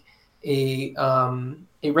take a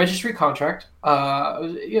registry contract.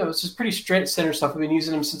 It's just pretty standard stuff. We've been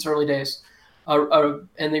using them since early days, and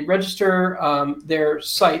they register their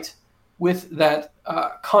site with that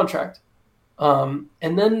contract, and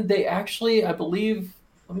then they actually, I believe,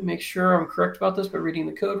 let me make sure I'm correct about this by reading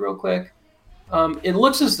the code real quick. It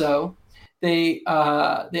looks as though they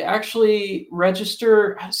actually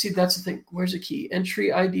register. See, that's the thing. Where's the key?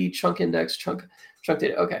 Entry ID, chunk index, chunk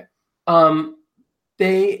data. Okay.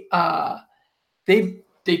 They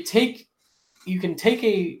take. You can take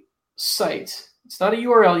a site. It's not a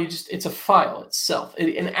URL. It's a file itself,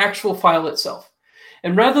 an actual file itself.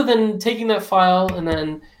 And rather than taking that file and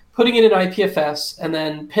then putting it in IPFS and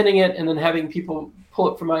then pinning it and then having people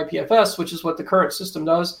pull it from IPFS, which is what the current system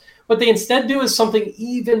does, what they instead do is something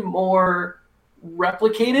even more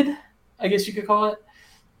replicated, I guess you could call it.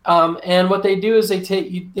 And what they do is they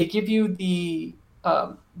give you the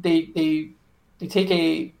they take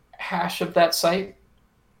a hash of that site,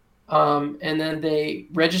 and then they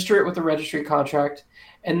register it with a registry contract,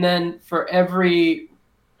 and then for every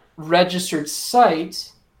registered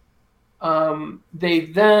site, they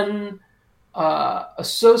then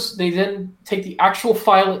take the actual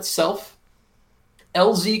file itself,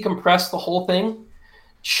 LZ compress the whole thing,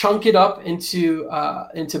 chunk it up into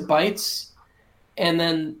bytes, and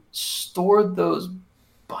then store those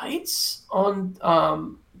bytes on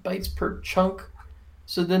bytes per chunk.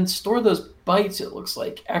 So then store those bytes, it looks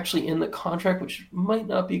like, actually in the contract, which might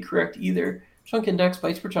not be correct either. Chunk index,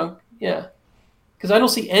 bytes per chunk, yeah. Because I don't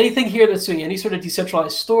see anything here that's doing any sort of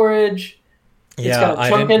decentralized storage. Yeah, I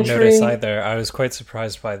didn't notice either. I was quite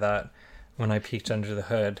surprised by that when I peeked under the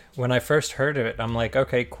hood. When I first heard of it, I'm like,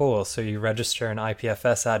 okay, cool. So you register an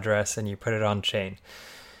IPFS address and you put it on chain.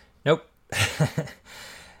 Nope.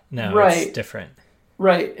 No, Right. It's different.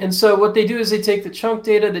 Right. And so what they do is they take the chunk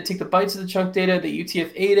data, they take the bytes of the chunk data, they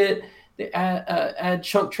UTF-8 it, they add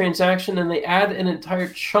chunk transaction, and they add an entire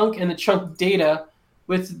chunk and the chunk data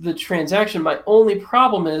with the transaction. My only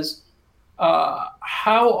problem is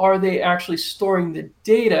how are they actually storing the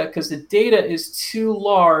data? Because the data is too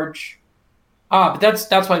large. But that's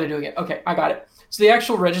why they're doing it. Okay, I got it. So the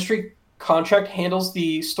actual registry contract handles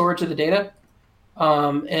the storage of the data.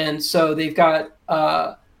 And so they've got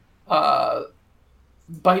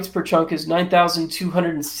bytes per chunk is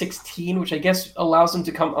 9,216, which I guess allows them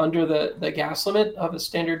to come under the gas limit of a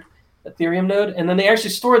standard Ethereum node. And then they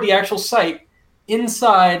actually store the actual site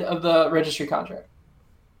inside of the registry contract.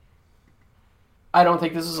 I don't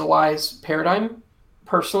think this is a wise paradigm,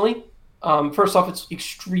 personally. First off, it's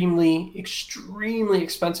extremely, extremely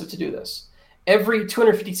expensive to do this. Every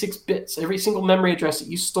 256 bits, every single memory address that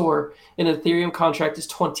you store in an Ethereum contract is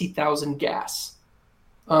 20,000 gas.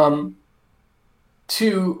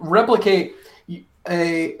 To replicate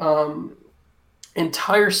a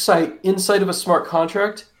entire site inside of a smart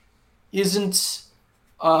contract isn't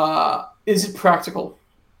practical.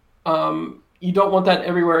 You don't want that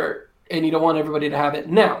everywhere, and you don't want everybody to have it.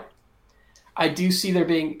 Now, I do see there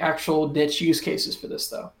being actual niche use cases for this,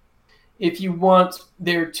 though. If you want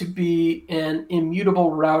there to be an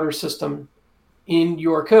immutable router system in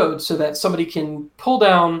your code so that somebody can pull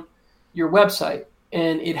down your website,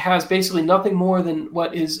 and it has basically nothing more than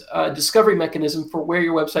what is a discovery mechanism for where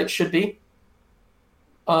your website should be,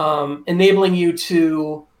 enabling you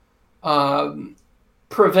to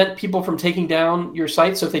prevent people from taking down your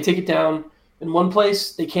site. So if they take it down in one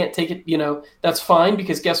place, they can't take it, that's fine,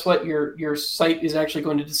 because guess what? Your site is actually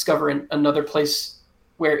going to discover another place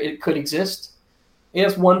where it could exist. It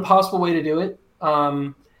has one possible way to do it.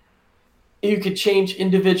 You could change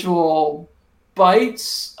individual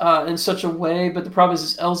bytes in such a way, but the problem is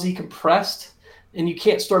it's LZ compressed, and you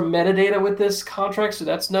can't store metadata with this contract, so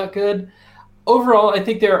that's not good. Overall, I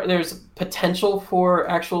think there's potential for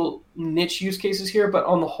actual niche use cases here, but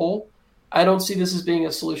on the whole, I don't see this as being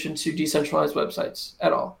a solution to decentralized websites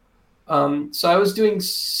at all. So I was doing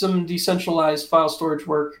some decentralized file storage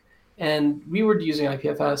work, and we were using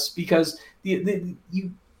IPFS because the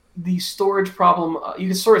storage problem, you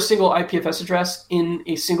can store a single IPFS address in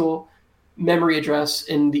a single memory address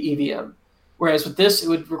in the EVM. Whereas with this, it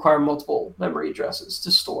would require multiple memory addresses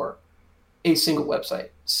to store a single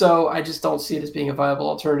website. So I just don't see it as being a viable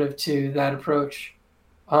alternative to that approach.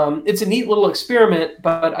 It's a neat little experiment,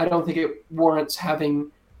 but I don't think it warrants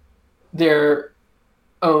having their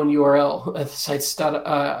own URL at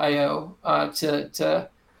sites.io I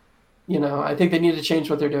think they need to change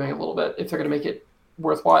what they're doing a little bit if they're going to make it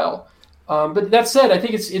worthwhile. But that said, I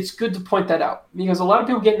think it's good to point that out, because a lot of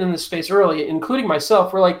people getting in this space early, including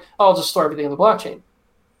myself, were like, oh, I'll just store everything on the blockchain.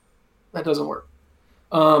 That doesn't work.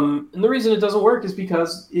 And the reason it doesn't work is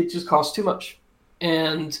because it just costs too much.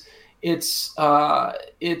 And it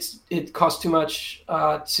costs too much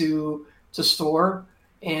to store,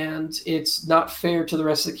 and it's not fair to the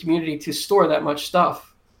rest of the community to store that much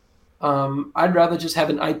stuff. I'd rather just have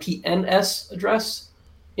an IPNS address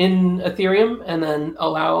in Ethereum and then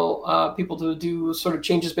allow people to do sort of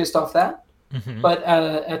changes based off that. Mm-hmm. But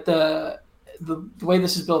at the way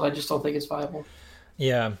this is built, I just don't think it's viable.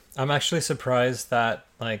 Yeah, I'm actually surprised that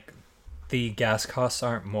the gas costs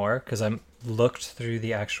aren't more, because I looked through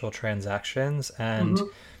the actual transactions, and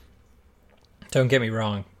don't get me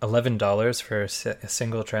wrong, $11 for a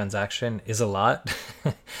single transaction is a lot,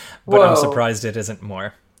 but whoa. I'm surprised it isn't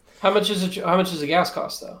more. How much is the gas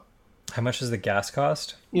cost, though? How much is the gas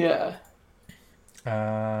cost? Yeah.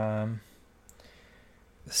 7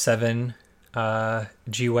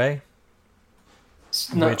 GWay,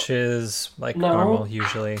 which is normal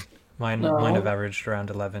usually. Mine have averaged around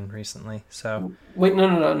 11 recently. So wait,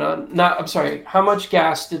 no. I'm sorry. How much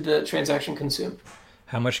gas did the transaction consume?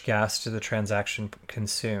 How much gas did the transaction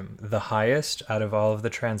consume? The highest out of all of the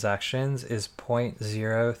transactions is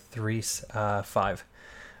 0.035,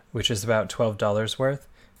 which is about $12 worth.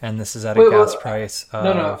 And this is at a gas price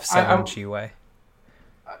of 7 GWay.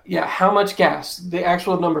 Yeah, how much gas? The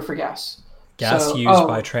actual number for gas. Gas used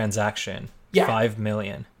by transaction. Yeah. 5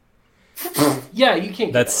 million. Yeah, you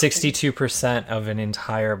can't. That's 62% of an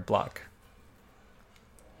entire block.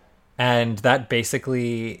 And that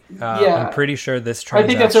basically, I'm pretty sure this transaction... I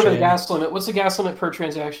think that's over the gas limit. What's the gas limit per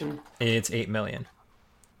transaction? It's 8 million.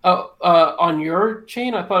 Oh, on your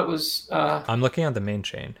chain? I thought it was... I'm looking at the main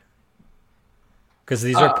chain. Because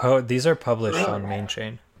these are published on main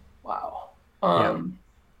chain. Wow.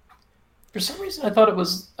 For some reason, I thought it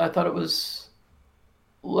was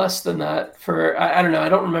less than that. I don't know. I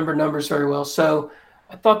don't remember numbers very well. So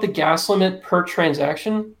I thought the gas limit per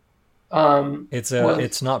transaction.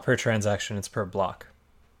 It's not per transaction. It's per block.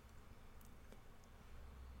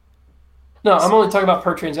 No, I'm only talking about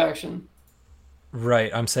per transaction.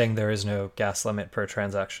 Right. I'm saying there is no gas limit per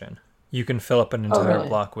transaction. You can fill up an entire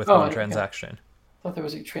block with one transaction. I thought there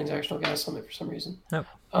was a transactional gas limit for some reason. Nope.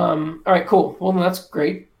 All right, cool. Well, then that's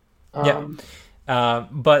great.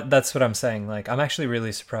 But that's what I'm saying. Like, I'm actually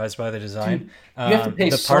really surprised by the design. Dude, you have to pay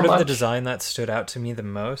the so part much. of the design that stood out to me the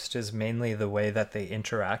most is mainly the way that they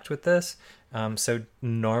interact with this. So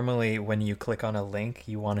normally when you click on a link,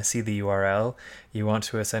 you want to see the URL. You want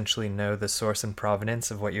to essentially know the source and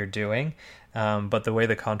provenance of what you're doing. But the way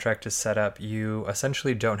the contract is set up, you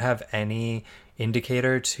essentially don't have any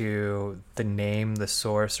indicator to the name, the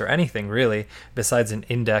source, or anything really, besides an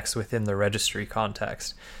index within the registry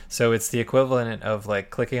context. So it's the equivalent of like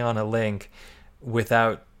clicking on a link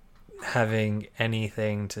without having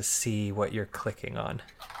anything to see what you're clicking on.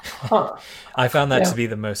 Huh. I found that to be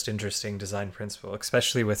the most interesting design principle,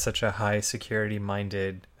 especially with such a high security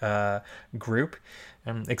minded group,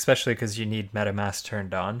 especially because you need MetaMask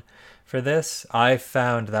turned on for this. I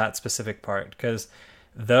found that specific part because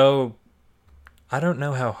though I don't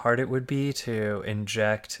know how hard it would be to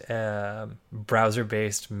inject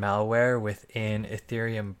browser-based malware within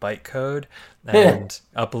Ethereum bytecode and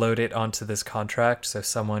upload it onto this contract. So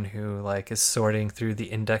someone who like is sorting through the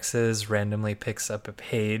indexes randomly picks up a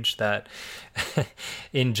page that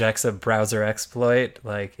injects a browser exploit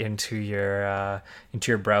like into your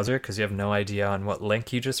browser because you have no idea on what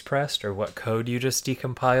link you just pressed or what code you just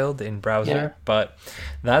decompiled in browser. Yeah. But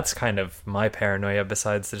that's kind of my paranoia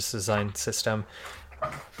besides this design system.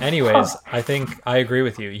 Anyways, I think I agree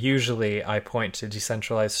with you. Usually I point to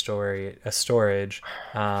decentralized storage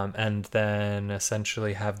and then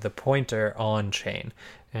essentially have the pointer on chain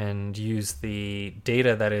and use the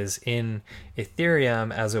data that is in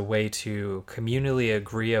Ethereum as a way to communally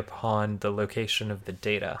agree upon the location of the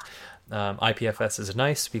data. IPFS is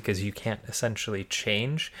nice because you can't essentially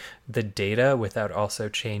change the data without also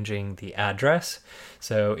changing the address.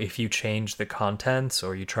 So if you change the contents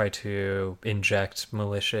or you try to inject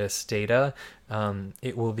malicious data,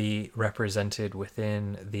 it will be represented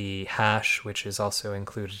within the hash, which is also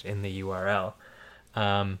included in the URL.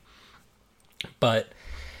 But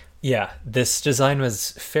yeah, this design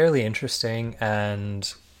was fairly interesting,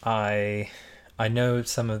 and I know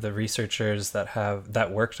some of the researchers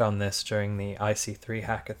that worked on this during the IC3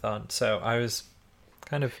 hackathon, so I was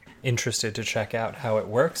kind of interested to check out how it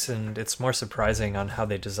works, and it's more surprising on how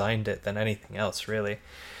they designed it than anything else, really.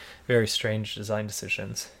 Very strange design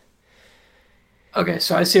decisions. Okay,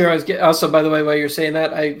 so I see where I was getting. Also, by the way, while you're saying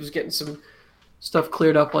that, I was getting some stuff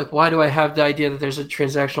cleared up. Like, why do I have the idea that there's a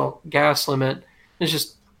transactional gas limit? It's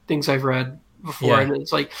just things I've read before, and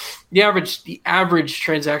it's like the average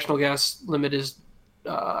transactional gas limit is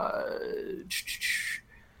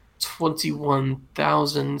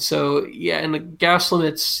 21,000. So yeah, and the gas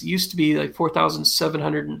limits used to be like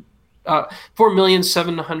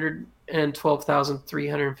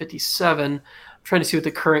 4,712,357. I'm trying to see what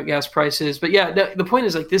the current gas price is, but yeah, the point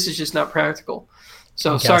is like this is just not practical.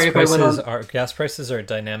 So sorry if I went on. Gas prices are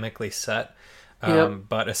dynamically set,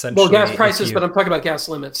 but essentially, gas prices. But I'm talking about gas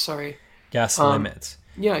limits. Sorry. Gas limits.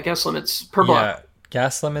 Yeah, gas limits per block. Yeah,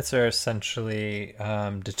 gas limits are essentially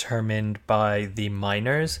determined by the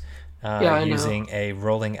miners using a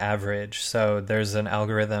rolling average. So there's an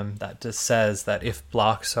algorithm that just says that if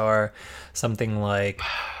blocks are something like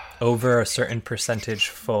over a certain percentage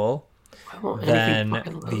full, then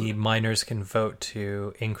the miners can vote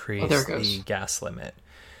to increase the gas limit.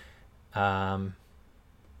 But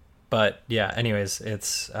yeah, anyways,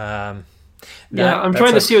 it's... I'm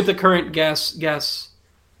trying to see what the current gas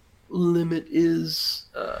limit is.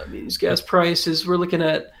 Gas prices we're looking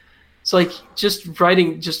at. It's like just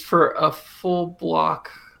writing just for a full block.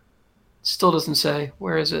 Still doesn't say.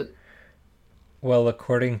 Where is it? Well,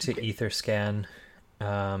 according to Etherscan,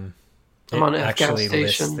 I'm on F actually gas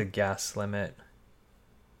station. Lists the gas limit.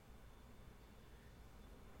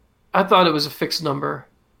 I thought it was a fixed number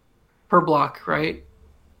per block, right?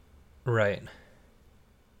 Right.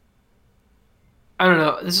 I don't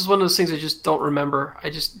know. This is one of those things I just don't remember.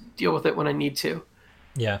 I just deal with it when I need to.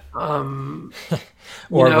 Yeah. Or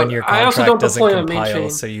when your contract doesn't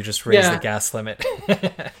compile, so you just raise the gas limit.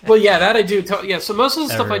 Well, yeah, that I do. So most of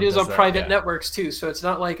the stuff I do is on private networks too. So it's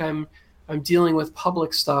not like I'm dealing with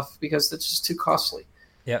public stuff because that's just too costly.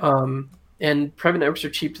 Yeah. And private networks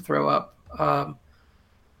are cheap to throw up.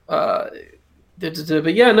 But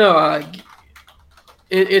yeah, no.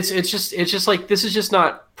 it's just like this is just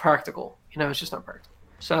not practical. It's just not practical.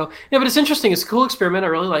 So yeah, but it's interesting. It's a cool experiment. I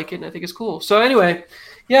really like it, and I think it's cool. So anyway,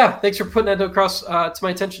 yeah, thanks for putting that across to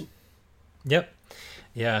my attention. Yep.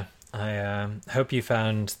 Yeah. I hope you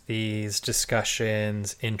found these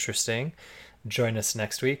discussions interesting. Join us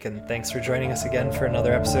next week, and thanks for joining us again for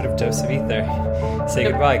another episode of Dose of Ether. Say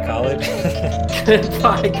goodbye, Colin.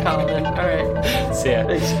 Goodbye, Colin. All right. See ya.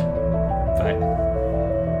 Thanks. Bye.